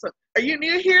 that's awesome. Are you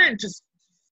new here? And just,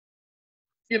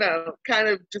 you know, kind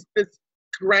of just this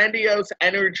grandiose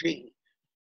energy.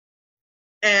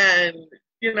 And,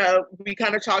 you know, we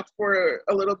kind of talked for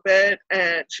a little bit,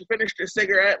 and she finished her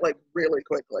cigarette like really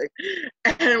quickly.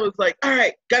 And it was like, all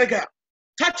right, gotta go.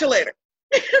 Talk to you later.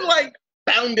 And like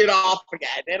bounded off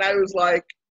again. And I was like,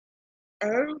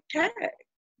 okay.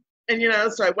 And, you know,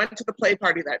 so I went to the play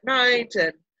party that night,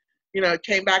 and, you know,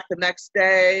 came back the next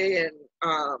day and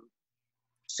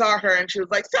saw her, and she was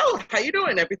like, so how you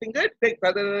doing? Everything good? And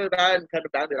kind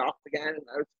of bounded off again. And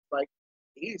I was like,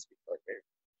 these people are weird.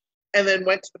 And then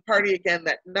went to the party again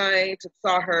that night and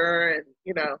saw her, and,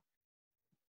 you know,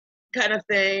 kind of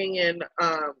thing. And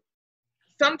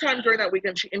sometime during that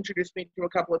weekend, she introduced me to a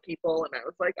couple of people, and I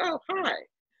was like, oh, hi.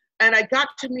 And I got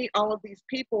to meet all of these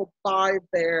people by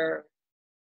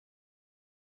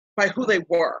who they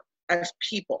were as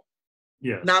people.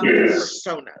 Yes. Not their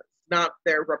personas, not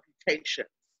their reputations,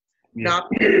 not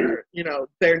their, you know,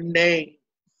 their names.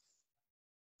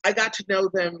 I got to know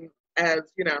them as,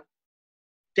 you know,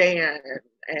 Dan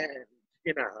and,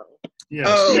 you know,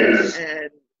 Yes. and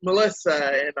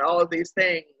Melissa and all of these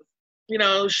things. You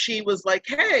know, she was like,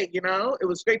 hey, you know, it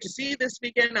was great to see you this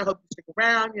weekend. I hope you stick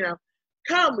around, you know,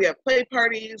 come, we have play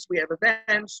parties, we have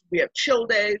events, we have chill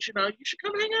days, you know, you should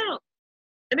come hang out.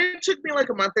 And it took me like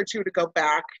a month or two to go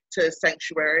back to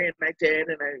Sanctuary, and I did,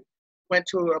 and I went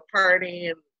to a party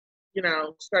and, you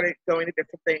know, started going to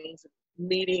different things,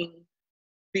 meeting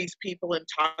these people and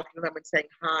talking to them and saying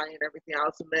hi and everything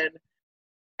else. And then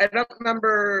I don't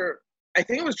remember, I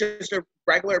think it was just a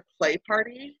regular play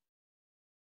party.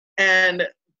 And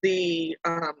the,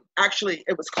 actually,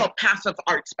 it was called Passive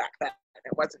Arts back then.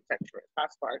 It wasn't Sanctuary,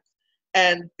 Passive Arts.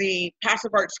 And the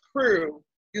Passive Arts crew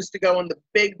used to go in the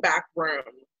big back room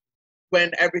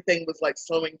when everything was like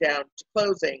slowing down to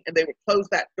closing, and they would close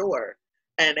that door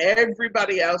and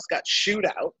everybody else got shooed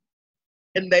out,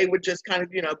 and they would just kind of,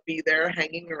 you know, be there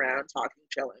hanging around, talking,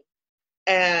 chilling.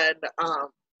 And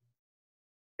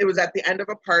it was at the end of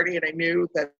a party, and I knew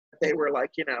that they were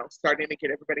like, you know, starting to get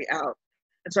everybody out.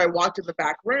 And so I walked in the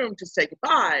back room to say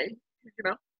goodbye, you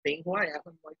know, being who I am.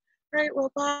 I'm like, all right,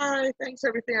 well, bye, thanks,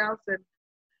 everything else.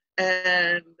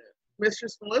 And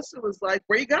Mistress Melissa was like,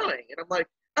 where are you going? And I'm like,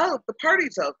 oh, the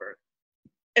party's over.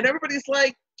 And everybody's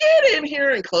like, get in here,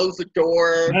 and close the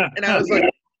door. And I was like,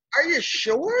 are you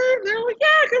sure? And they're like,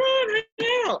 yeah, come on, hang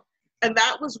out. And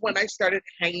that was when I started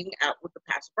hanging out with the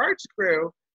Passive Arts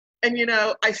crew. And, you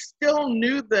know, I still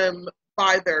knew them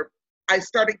by I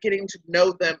started getting to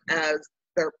know them as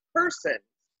their person.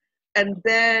 And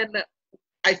then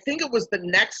I think it was the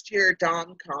next year,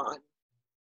 DomCon,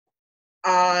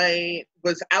 I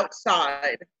was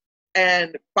outside,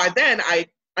 and by then I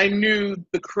knew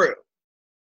the crew.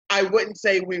 I wouldn't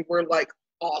say we were like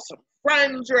awesome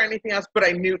friends or anything else, but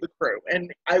I knew the crew,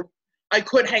 and I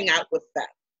could hang out with them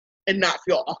and not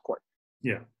feel awkward.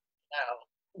 Yeah.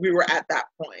 We were at that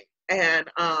point. And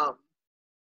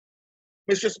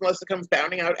Mistress Melissa comes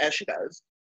bounding out, as she does.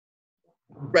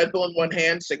 Red Bull in one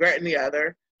hand, cigarette in the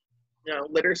other. You know,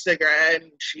 lit her cigarette,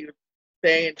 and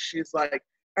she's like,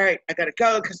 all right, I gotta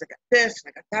go because I got this,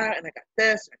 and I got that, and I got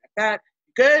this, and I got that.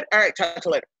 Good? All right, talk to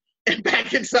you later. And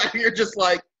back inside, you're just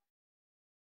like,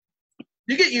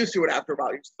 you get used to it after a while.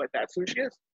 You're just like, that's who she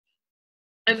is.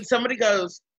 And somebody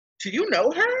goes, do you know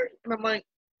her? And I'm like,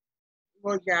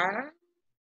 well, yeah.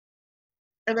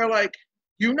 And they're like,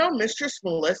 you know Mistress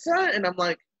Melissa? And I'm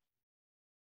like,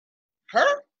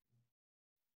 her?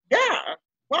 Yeah.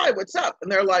 Why? What's up?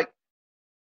 And they're like,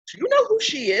 do you know who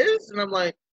she is? And I'm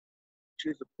like,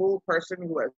 she's a cool person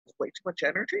who has way too much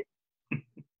energy.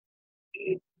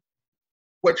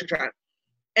 What you trying?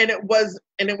 And it was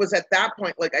at that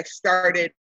point, like, I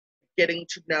started getting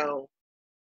to know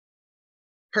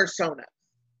personas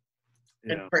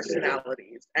and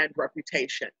personalities and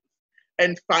reputations,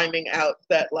 and finding out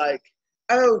that, like,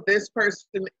 oh, this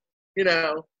person, you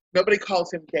know, nobody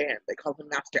calls him Dan, they call him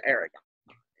Master Aragon.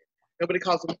 Nobody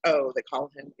calls him O, they call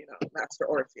him, you know, Master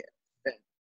Orpheus. And,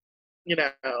 you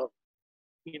know,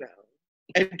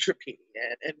 Entropy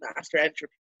and Master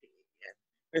Entropy and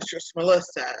Mistress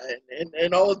Melissa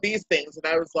and all of these things. And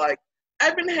I was like,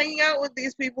 I've been hanging out with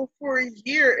these people for a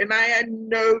year and I had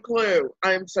no clue.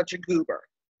 I'm such a goober,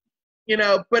 you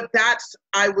know, but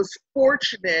I was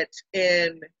fortunate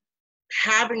in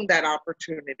having that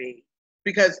opportunity,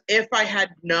 because if I had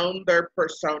known their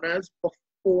personas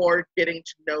before getting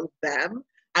to know them,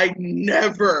 I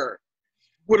never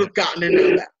would have gotten to know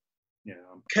them. Yeah.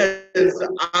 Because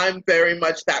I'm very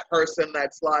much that person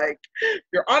that's like,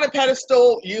 you're on a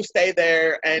pedestal, you stay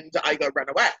there, and I go run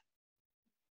away.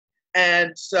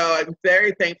 And so I'm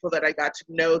very thankful that I got to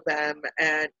know them.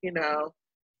 And, you know,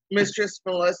 Mistress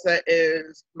Melissa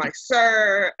is my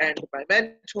sir and my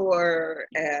mentor,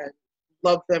 and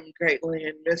love them greatly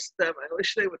and miss them. I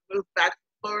wish they would move back to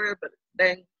Florida, but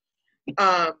dang.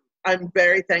 I'm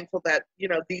very thankful that, you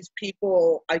know, these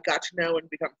people I got to know and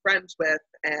become friends with,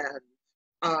 and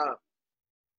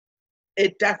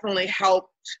it definitely helped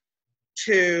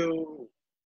to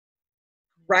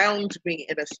ground me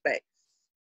in a space,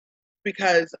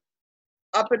 because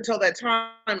up until that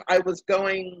time I was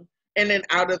going in and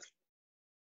out of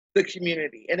the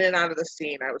community, in and out of the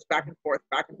scene. I was back and forth,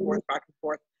 back and forth, back and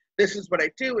forth. This is what I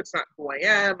do. It's not who I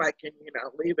am. I can, you know,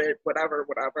 leave it, whatever.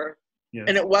 Yes.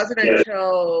 And it wasn't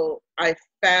until I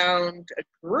found a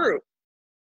group,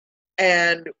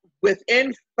 and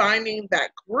within finding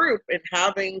that group and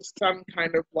having some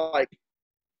kind of like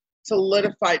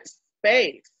solidified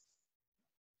space,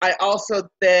 I also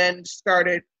then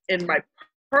started in my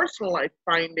personal life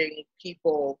finding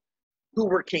people who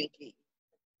were kinky.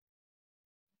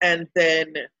 And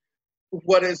then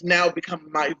what has now become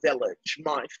my village,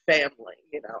 my family.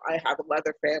 You know, I have a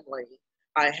leather family.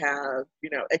 I have, you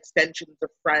know, extensions of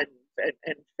friends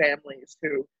and families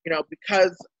who, you know,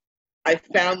 because I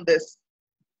found the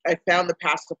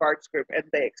Passive Arts group and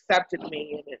they accepted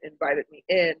me and invited me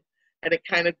in, and it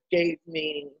kind of gave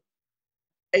me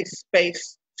a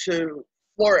space to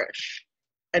flourish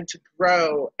and to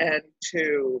grow and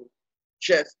to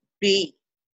just be.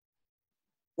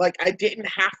 Like, I didn't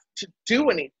have to do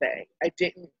anything. I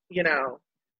didn't, you know,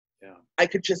 Yeah. I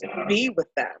could just be with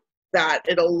them. That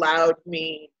it allowed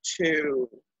me to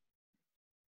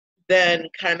then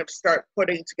kind of start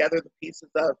putting together the pieces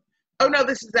of, oh no,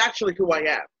 this is actually who I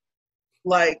am.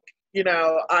 Like, you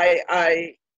know,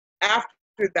 I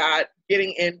after that,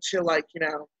 getting into, like, you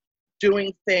know,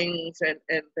 doing things and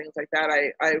things like that,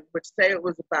 I would say it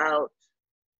was about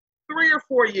 3 or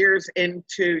 4 years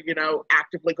into, you know,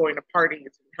 actively going to parties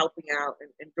and helping out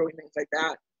and doing things like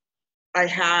that. I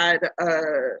had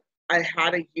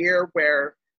a year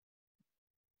where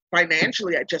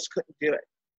financially I just couldn't do it.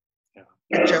 Yeah.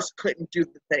 I just couldn't do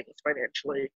the things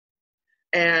financially.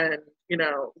 And, you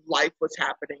know, life was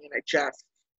happening and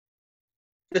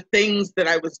the things that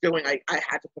I was doing, I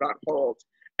had to put on hold.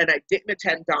 And I didn't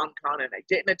attend DomCon and I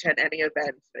didn't attend any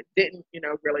events. I didn't, you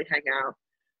know, really hang out.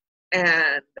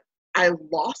 And I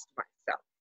lost myself.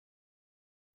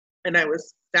 And I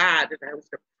was sad and I was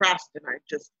depressed and I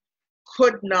just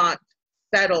could not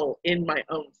settle in my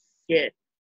own skin.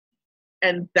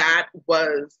 And that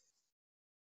was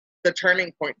the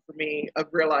turning point for me of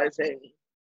realizing,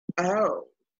 oh,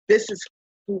 this is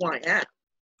who I am.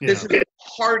 Yeah. This is a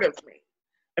part of me.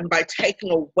 And by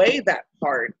taking away that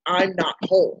part, I'm not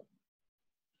whole.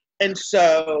 And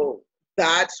so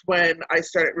that's when I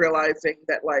started realizing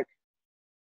that, like,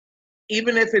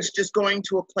 even if it's just going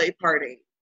to a play party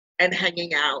and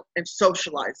hanging out and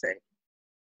socializing.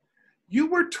 You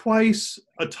were twice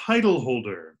a title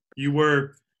holder. You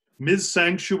were Ms.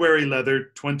 Sanctuary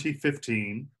Leather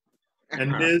 2015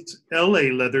 and Ms.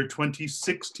 LA Leather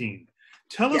 2016.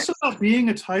 Tell us about being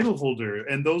a title holder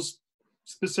and those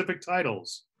specific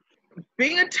titles.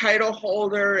 Being a title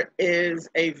holder is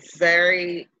a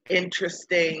very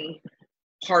interesting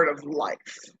part of life.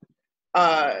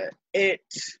 I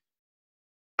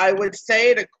would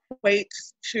say it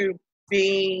equates to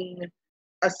being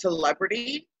a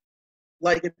celebrity.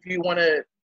 Like, if you want to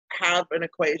have an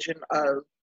equation of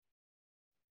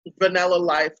vanilla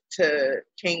life to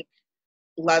kink,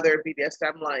 leather,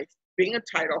 BDSM life, being a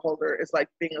title holder is like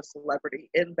being a celebrity,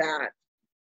 in that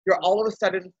you're all of a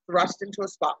sudden thrust into a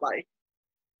spotlight,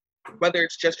 whether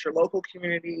it's just your local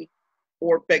community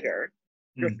or bigger.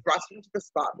 You're thrust into the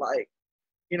spotlight.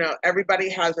 You know, everybody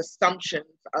has assumptions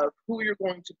of who you're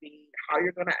going to be, how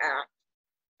you're going to act.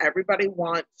 Everybody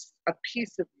wants a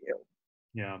piece of you.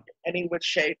 Yeah. In any which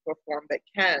shape or form they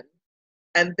can.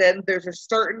 And then there's a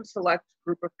certain select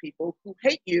group of people who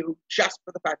hate you just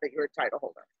for the fact that you're a title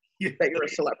holder, that you're a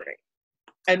celebrity,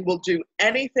 and will do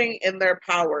anything in their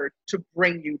power to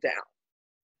bring you down.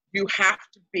 You have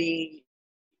to be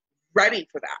ready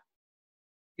for that.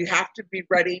 You have to be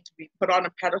ready to be put on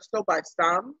a pedestal by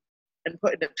some and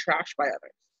put in the trash by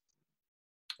others.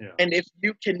 Yeah. And if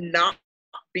you cannot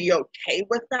be okay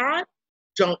with that,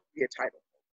 don't be a title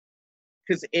holder,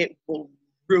 because it will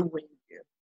ruin you.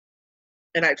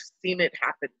 And I've seen it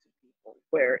happen to people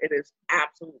where it has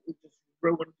absolutely just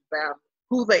ruined them,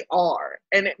 who they are.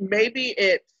 And maybe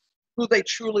it's who they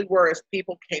truly were as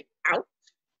people came out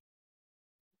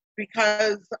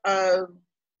because of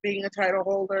being a title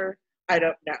holder. I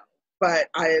don't know. But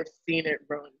I have seen it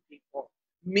ruin people.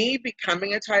 Me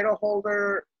becoming a title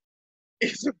holder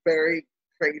is a very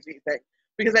crazy thing,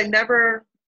 because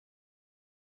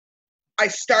I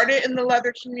started in the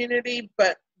leather community,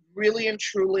 but really and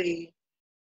truly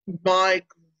my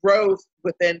growth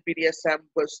within BDSM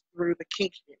was through the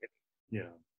kink community.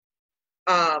 Yeah.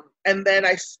 And then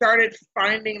I started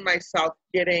finding myself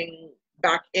getting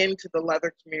back into the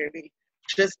leather community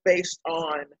just based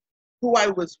on who I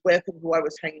was with and who I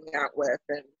was hanging out with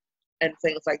and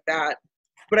things like that.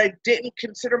 But I didn't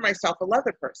consider myself a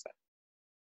leather person,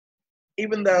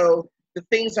 even though the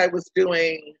things I was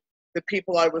doing, the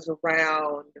people I was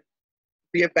around,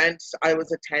 the events I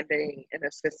was attending and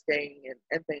assisting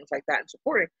and things like that and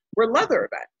supporting were leather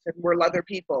events and were leather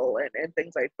people and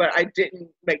things like, but I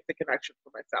didn't make the connection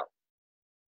for myself.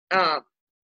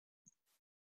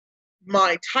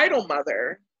 My title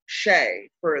mother, Shay,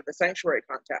 for the Sanctuary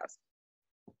contest,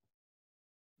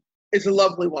 is a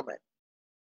lovely woman,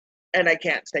 and I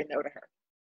can't say no to her.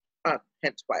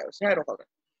 Hence why I was a title holder.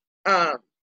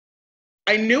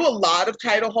 I knew a lot of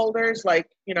title holders, like,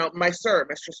 you know, my sir,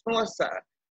 Mistress Melissa,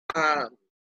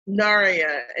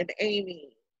 Naria and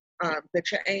Amy,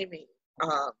 Bitcha Amy,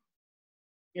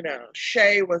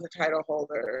 Shay was a title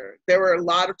holder. There were a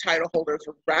lot of title holders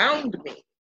around me.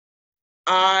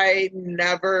 I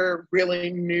never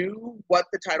really knew what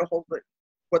the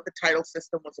title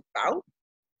system was about.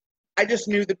 I just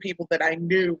knew the people that I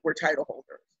knew were title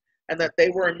holders and that they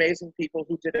were amazing people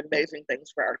who did amazing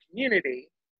things for our community.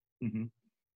 Mm-hmm.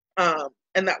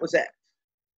 And that was it.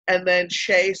 And then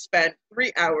Shay spent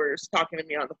 3 hours talking to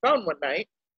me on the phone one night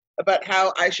about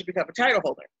how I should become a title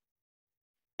holder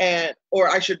or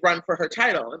I should run for her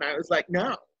title. And I was like,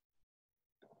 no,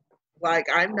 like,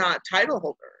 I'm not title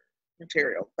holder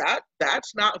material.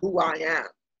 That's not who I am.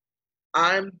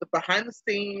 I'm the behind the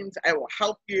scenes. I will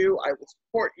help you. I will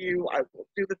support you. I will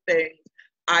do the things.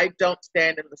 I don't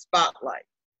stand in the spotlight.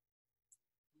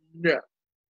 No.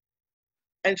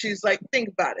 And she's like, think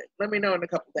about it. Let me know in a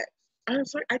couple days. I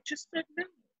was like, I just said no.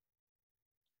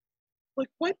 Like,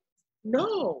 what?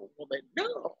 No, woman,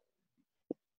 no.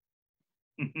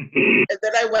 And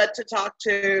then I went to talk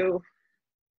to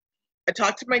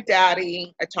my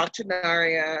daddy. I talked to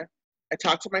Naria. I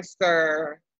talked to my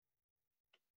sir.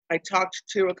 I talked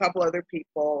to a couple other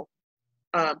people,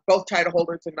 both title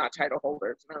holders and not title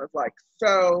holders. And I was like,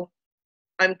 so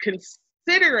I'm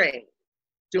considering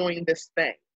doing this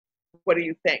thing. What do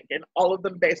you think? And all of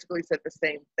them basically said the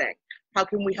same thing. How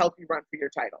can we help you run for your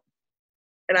title?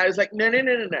 And I was like, no.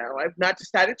 I've not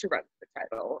decided to run for the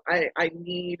title. I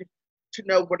need to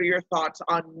know, what are your thoughts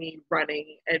on me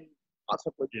running and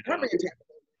possibly becoming a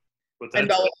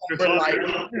title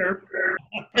holder?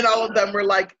 And all of them were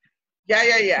like,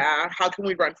 yeah. How can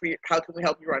we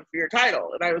help you run for your title?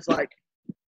 And I was like,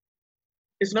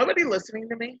 is nobody listening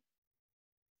to me?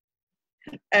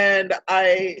 And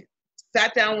I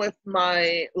sat down with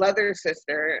my leather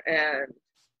sister, and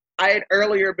I had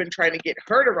earlier been trying to get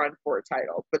her to run for a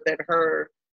title, but then her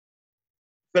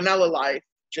vanilla life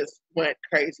just went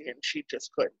crazy and she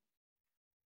just couldn't.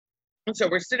 And so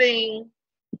we're sitting,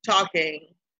 talking,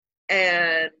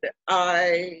 and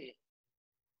I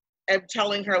am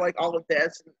telling her like all of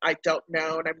this, and I don't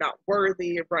know, and I'm not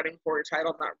worthy of running for a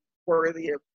title. I'm not worthy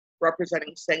of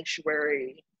representing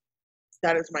Sanctuary.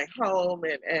 That is my home,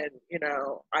 and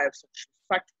I have such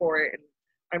respect for it, and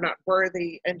I'm not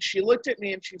worthy. And she looked at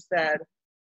me and she said,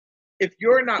 if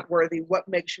you're not worthy, what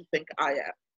makes you think I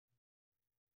am?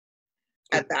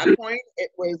 At that point,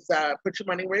 it was put your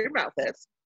money where your mouth is.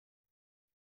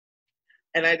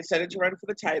 And I decided to run for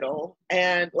the title.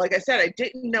 And like I said, I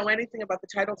didn't know anything about the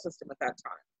title system at that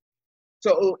time.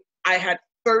 So I had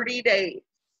 30 days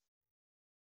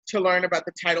to learn about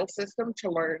the title system, to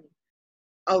learn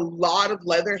a lot of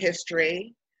leather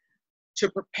history, to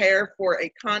prepare for a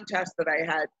contest that I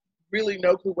had really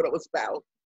no clue what it was about,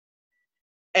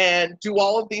 and do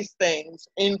all of these things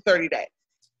in 30 days.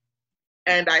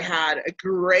 And I had a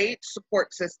great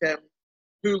support system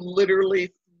who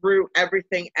literally threw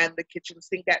everything and the kitchen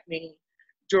sink at me.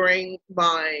 During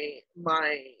my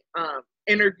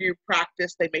interview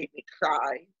practice, they made me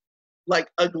cry, like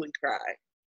ugly cry.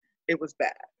 It was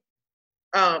bad.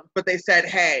 But they said,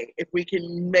 hey, if we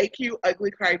can make you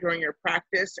ugly cry during your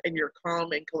practice and you're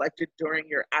calm and collected during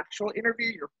your actual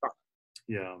interview, you're fine.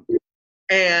 Yeah.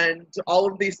 And all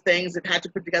of these things, it had to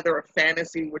put together a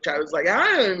fantasy, which I was like,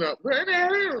 I don't know. What?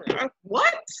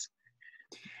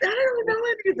 I don't know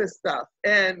any of this stuff.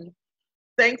 And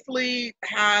thankfully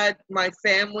had my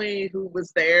family who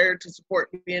was there to support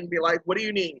me and be like, what do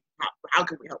you need? How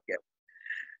can we help you?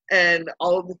 And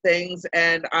all of the things.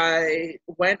 And I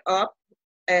went up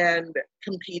and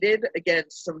competed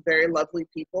against some very lovely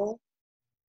people.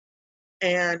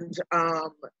 And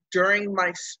during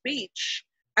my speech,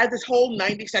 I had this whole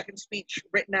 90-second speech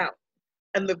written out.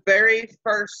 And the very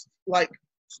first,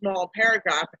 small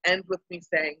paragraph ends with me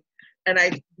saying, and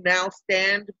I now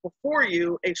stand before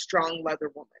you a strong leather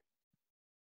woman.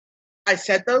 I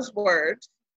said those words.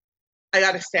 I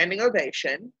got a standing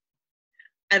ovation.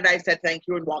 And I said thank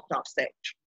you and walked off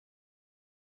stage.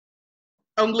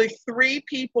 Only 3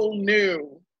 people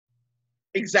knew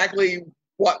exactly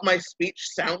what my speech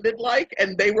sounded like,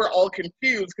 and they were all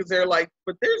confused because they're like,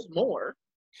 but there's more.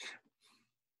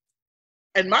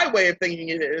 And my way of thinking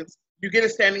it is, you get a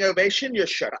standing ovation, you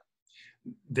shut up.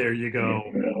 There you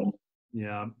go.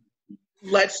 Yeah.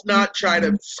 Let's not try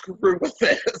to screw with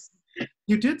this.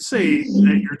 You did say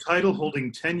that your title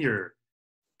holding tenure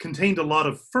contained a lot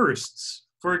of firsts.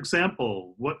 For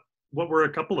example, what were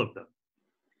a couple of them?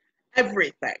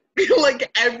 Everything.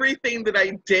 Everything that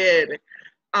I did,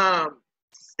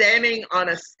 standing on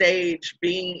a stage,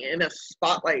 being in a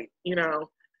spotlight,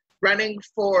 running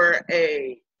for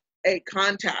a a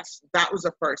contest. That was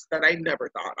a first that I never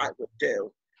thought I would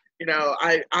do. You know,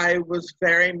 I was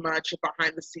very much a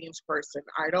behind the scenes person.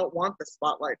 I don't want the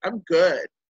spotlight. I'm good.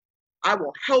 I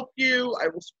will help you. I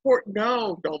will support.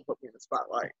 No, don't put me in the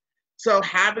spotlight. So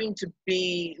having to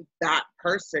be that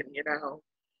person, you know,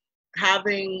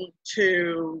 having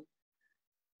to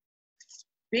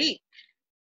speak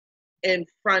in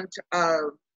front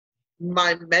of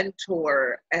my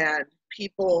mentor and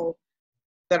people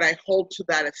that I hold to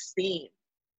that esteem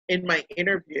in my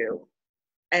interview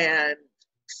and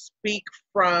speak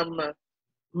from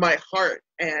my heart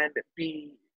and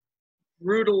be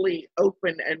brutally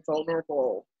open and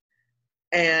vulnerable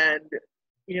and,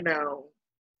 you know,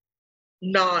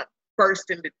 not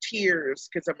burst into tears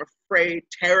because I'm afraid,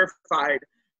 terrified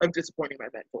of disappointing my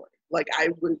mentor. Like I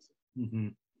was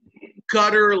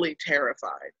gutturally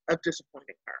terrified of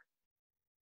disappointing her.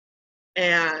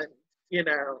 And, you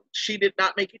know, she did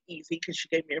not make it easy because she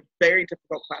gave me a very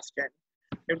difficult question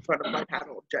in front of my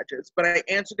panel of judges. But I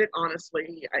answered it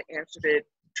honestly. I answered it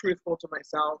truthful to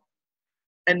myself.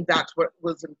 And that's what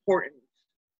was important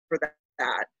for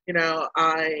that. You know,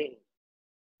 I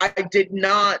did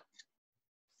not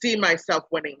see myself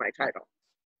winning my title,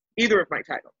 either of my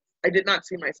titles. I did not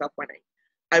see myself winning.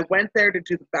 I went there to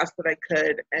do the best that I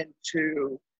could and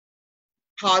to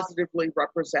positively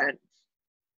represent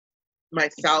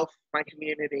myself, my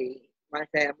community, my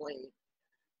family.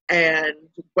 And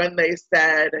when they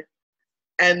said,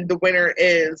 and the winner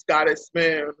is Goddess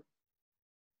Moon,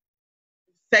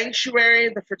 Sanctuary,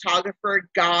 the photographer,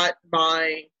 got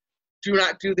my do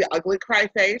not do the ugly cry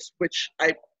face, which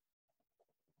I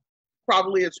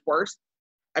probably is worse.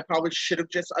 I probably should have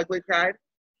just ugly cried.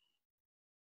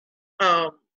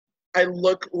 I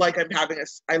look like I'm having an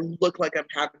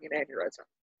aneurysm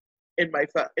in my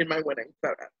winning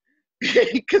photo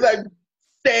because I'm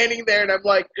standing there and I'm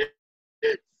like,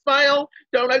 smile,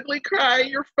 don't ugly cry,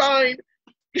 you're fine.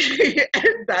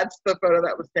 And that's the photo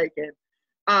that was taken.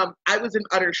 I was in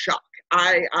utter shock.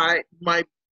 I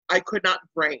could not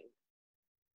brain.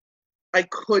 I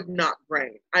could not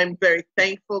brain. I'm very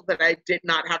thankful that I did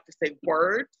not have to say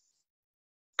words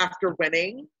after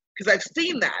winning, because I've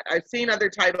seen that. I've seen other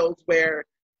titles where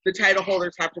the title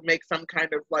holders have to make some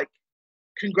kind of like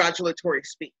congratulatory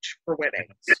speech for winning.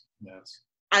 Yes.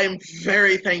 I'm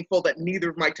very thankful that neither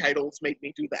of my titles made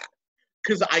me do that,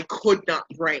 because I could not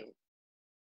brain.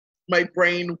 My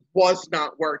brain was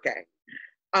not working.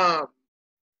 I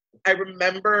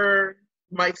remember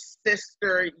my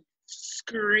sister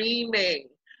screaming,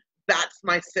 "That's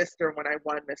my sister," when I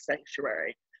won Miss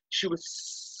Sanctuary. She was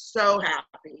so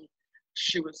happy.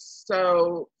 She was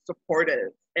so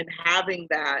supportive. And having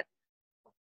that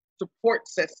support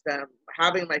system,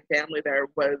 having my family there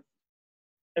was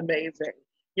amazing.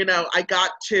 You know, I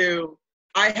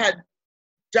had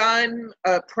done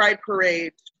a pride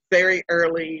parade very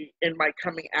early in my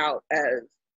coming out as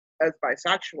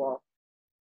bisexual.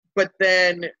 But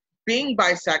then being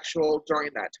bisexual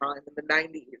during that time in the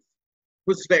 90s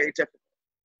was very difficult.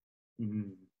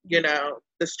 Mm-hmm. You know,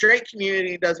 the straight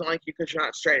community doesn't like you because you're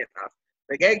not straight enough.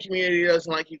 The gay community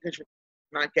doesn't like you because you're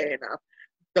not gay enough.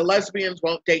 The lesbians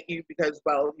won't date you because,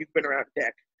 well, you've been around a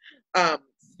dick.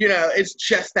 You know, it's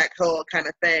just that whole kind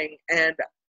of thing. And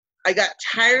I got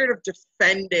tired of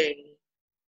defending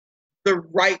the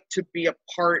right to be a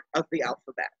part of the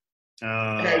alphabet.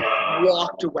 And I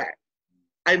walked away.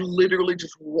 I literally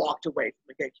just walked away from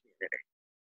the gay community.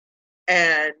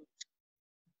 And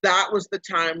that was the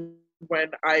time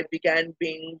when I began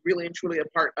being really and truly a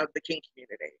part of the kink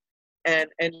community and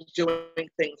doing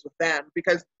things with them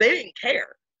because they didn't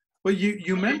care. Well,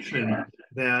 you mentioned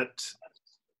that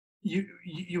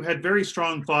you had very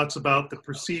strong thoughts about the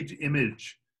perceived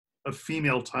image of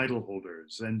female title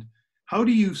holders. And how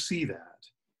do you see that?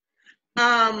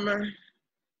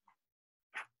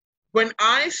 When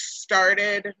I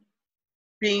started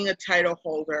being a title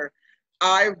holder,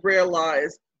 I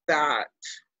realized that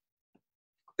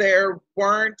there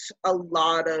weren't a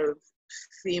lot of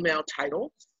female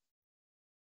titles,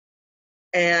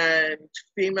 and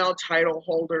female title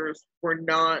holders were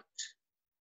not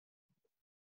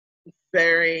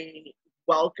very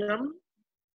welcome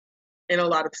in a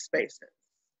lot of spaces.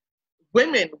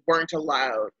 Women weren't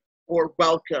allowed or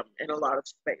welcome in a lot of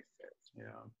spaces.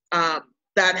 Yeah.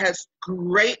 That has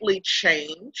greatly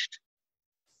changed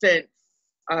since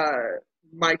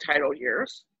my title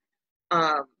years.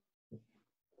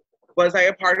 Was I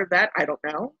a part of that? I don't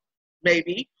know.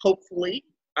 Maybe, hopefully.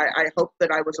 I hope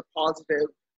that I was a positive,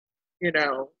 you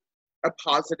know, a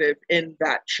positive in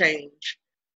that change.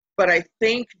 But I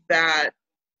think that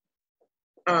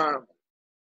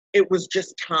it was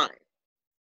just time.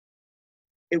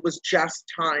 it was just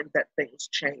time that things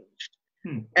changed.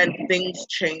 And things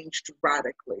changed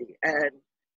radically. And,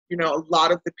 you know, a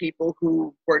lot of the people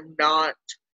who were not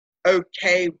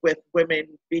okay with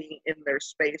women being in their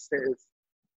spaces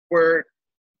were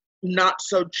not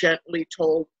so gently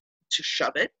told to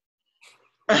shove it,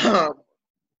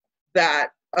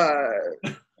 that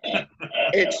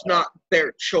it's not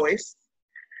their choice.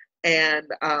 And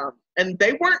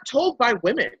they weren't told by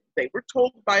women. They were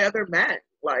told by other men.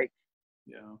 Like,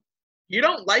 yeah, you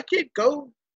don't like it,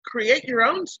 go create your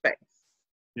own space.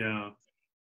 yeah,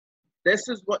 This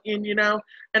is what, you know,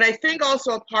 and I think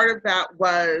also a part of that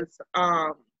was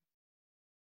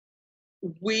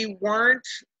we weren't,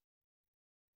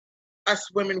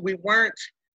 us women, we weren't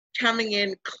coming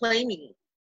in claiming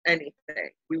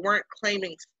anything. We weren't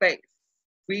claiming space.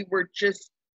 We were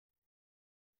just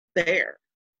there.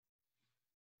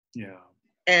 yeah,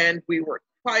 And we were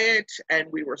quiet and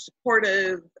we were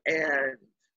supportive, and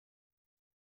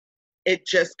it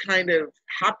just kind of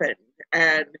happened.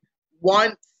 And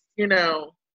once, you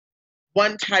know,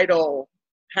 one title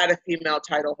had a female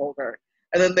title holder,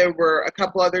 and then there were a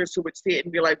couple others who would see it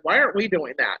and be like, why aren't we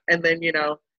doing that? And then, you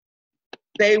know,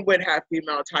 they would have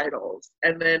female titles,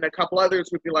 and then a couple others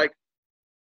would be like,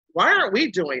 why aren't we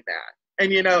doing that?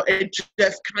 And, you know, it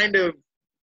just kind of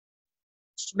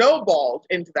snowballed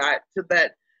into that, so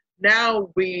that now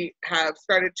we have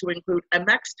started to include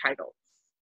MX titles,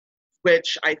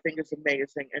 which I think is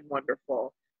amazing and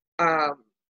wonderful. And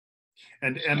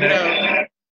You MX,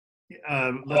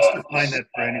 know, let's define that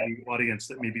for any audience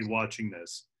that may be watching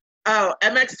this. oh,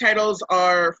 MX titles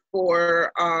are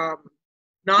for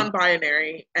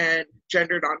non-binary and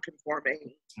gender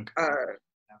non-conforming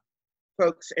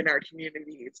folks in our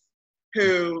communities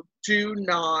who do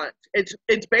not, it's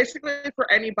basically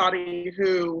for anybody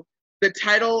who the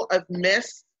title of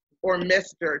Miss or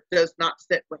Mr. does not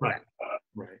sit with them.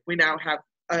 Right. We now have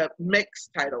a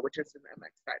mixed title, which is an MX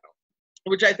title,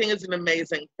 which I think is an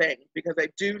amazing thing, because I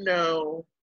do know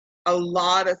a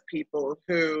lot of people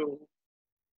who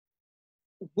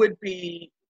would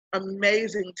be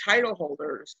amazing title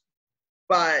holders,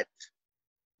 but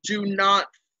do not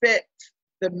fit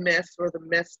the Miss or the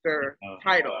Mr.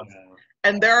 titles. Yeah.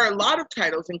 And there are a lot of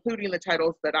titles, including the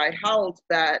titles that I held,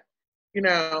 that, you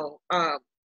know,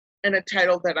 and a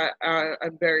title that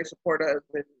I'm very supportive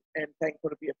and thankful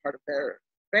to be a part of their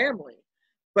family.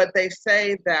 But they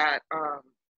say that,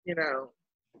 you know,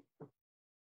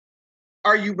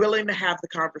 are you willing to have the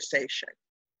conversation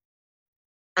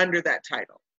under that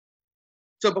title?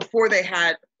 So before they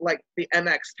had like the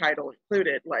MX title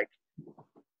included, like,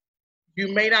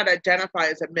 you may not identify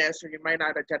as a Miss or you might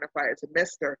not identify as a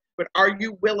Mr., but are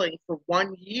you willing for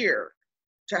 1 year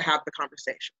to have the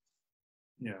conversation?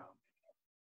 Yeah.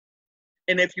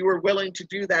 And if you were willing to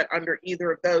do that under either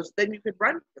of those, then you could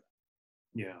run for them.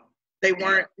 Yeah. They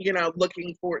weren't, you know,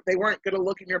 they weren't going to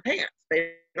look in your pants.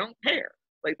 They don't care.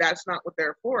 Like, that's not what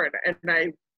they're for. And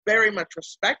I very much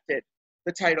respected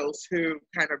the titles who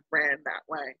kind of ran that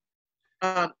way.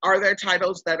 Are there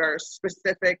titles that are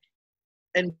specific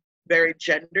and very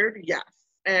gendered? Yes.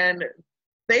 And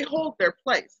they hold their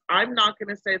place. I'm not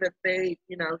going to say that they,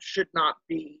 you know, should not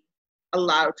be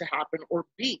allowed to happen or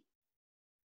be.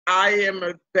 I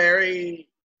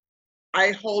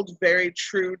hold very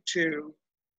true to,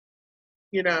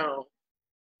 you know,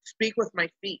 speak with my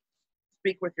feet,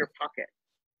 speak with your pocket.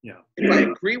 Yeah. If I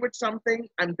agree with something,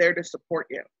 I'm there to support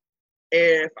you.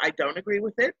 If I don't agree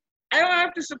with it, I don't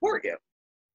have to support you.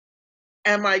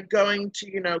 Am I going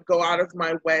to, you know, go out of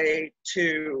my way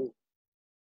to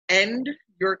end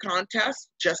your contest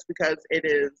just because it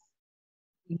is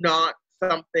not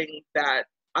something that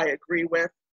I agree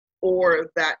with or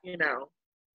that, you know,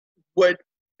 would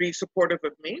be supportive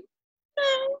of me?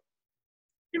 No.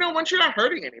 You know, once you're not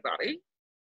hurting anybody,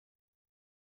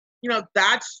 you know,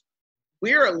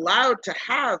 we're allowed to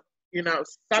have, you know,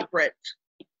 separate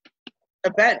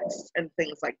events and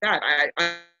things like that.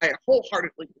 I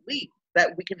wholeheartedly believe that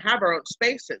we can have our own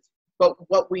spaces, but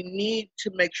what we need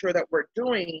to make sure that we're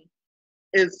doing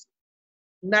is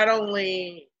not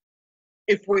only,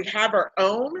 if we have our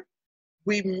own,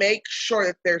 we make sure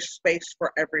that there's space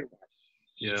for everyone.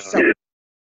 Yeah.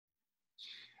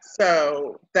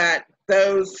 So that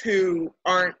those who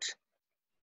aren't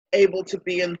able to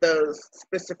be in those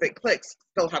specific cliques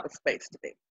still have a space to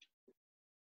be.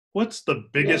 What's the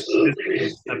biggest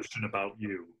misconception about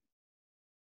you?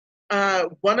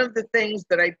 One of the things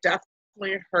that I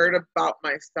definitely heard about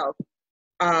myself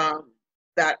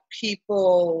that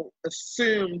people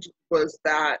assumed was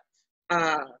that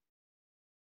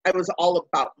I was all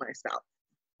about myself,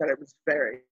 that I was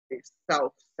very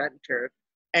self-centered.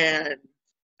 And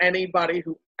anybody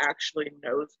who actually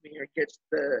knows me or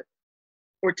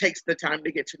takes the time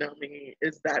to get to know me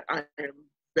is that I am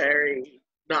very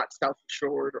not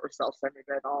self-assured or self-centered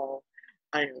at all.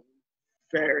 I am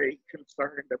very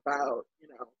concerned about,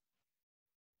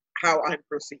 how I'm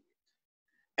perceived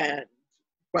and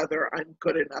whether I'm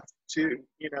good enough to,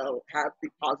 have the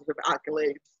positive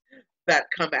accolades that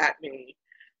come at me.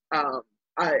 I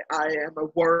am a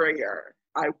worrier.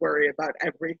 I worry about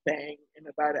everything and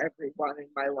about everyone in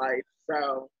my life.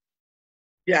 So,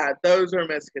 yeah, those are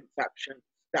misconceptions,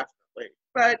 definitely.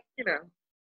 But,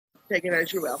 take it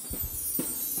as you will.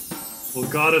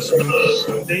 Well, Goddess,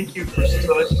 thank you for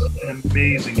such an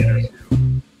amazing interview.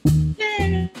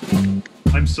 Yay!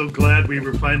 I'm so glad we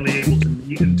were finally able to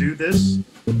meet and do this.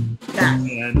 Yes.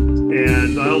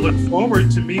 And I'll look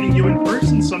forward to meeting you in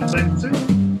person sometime soon.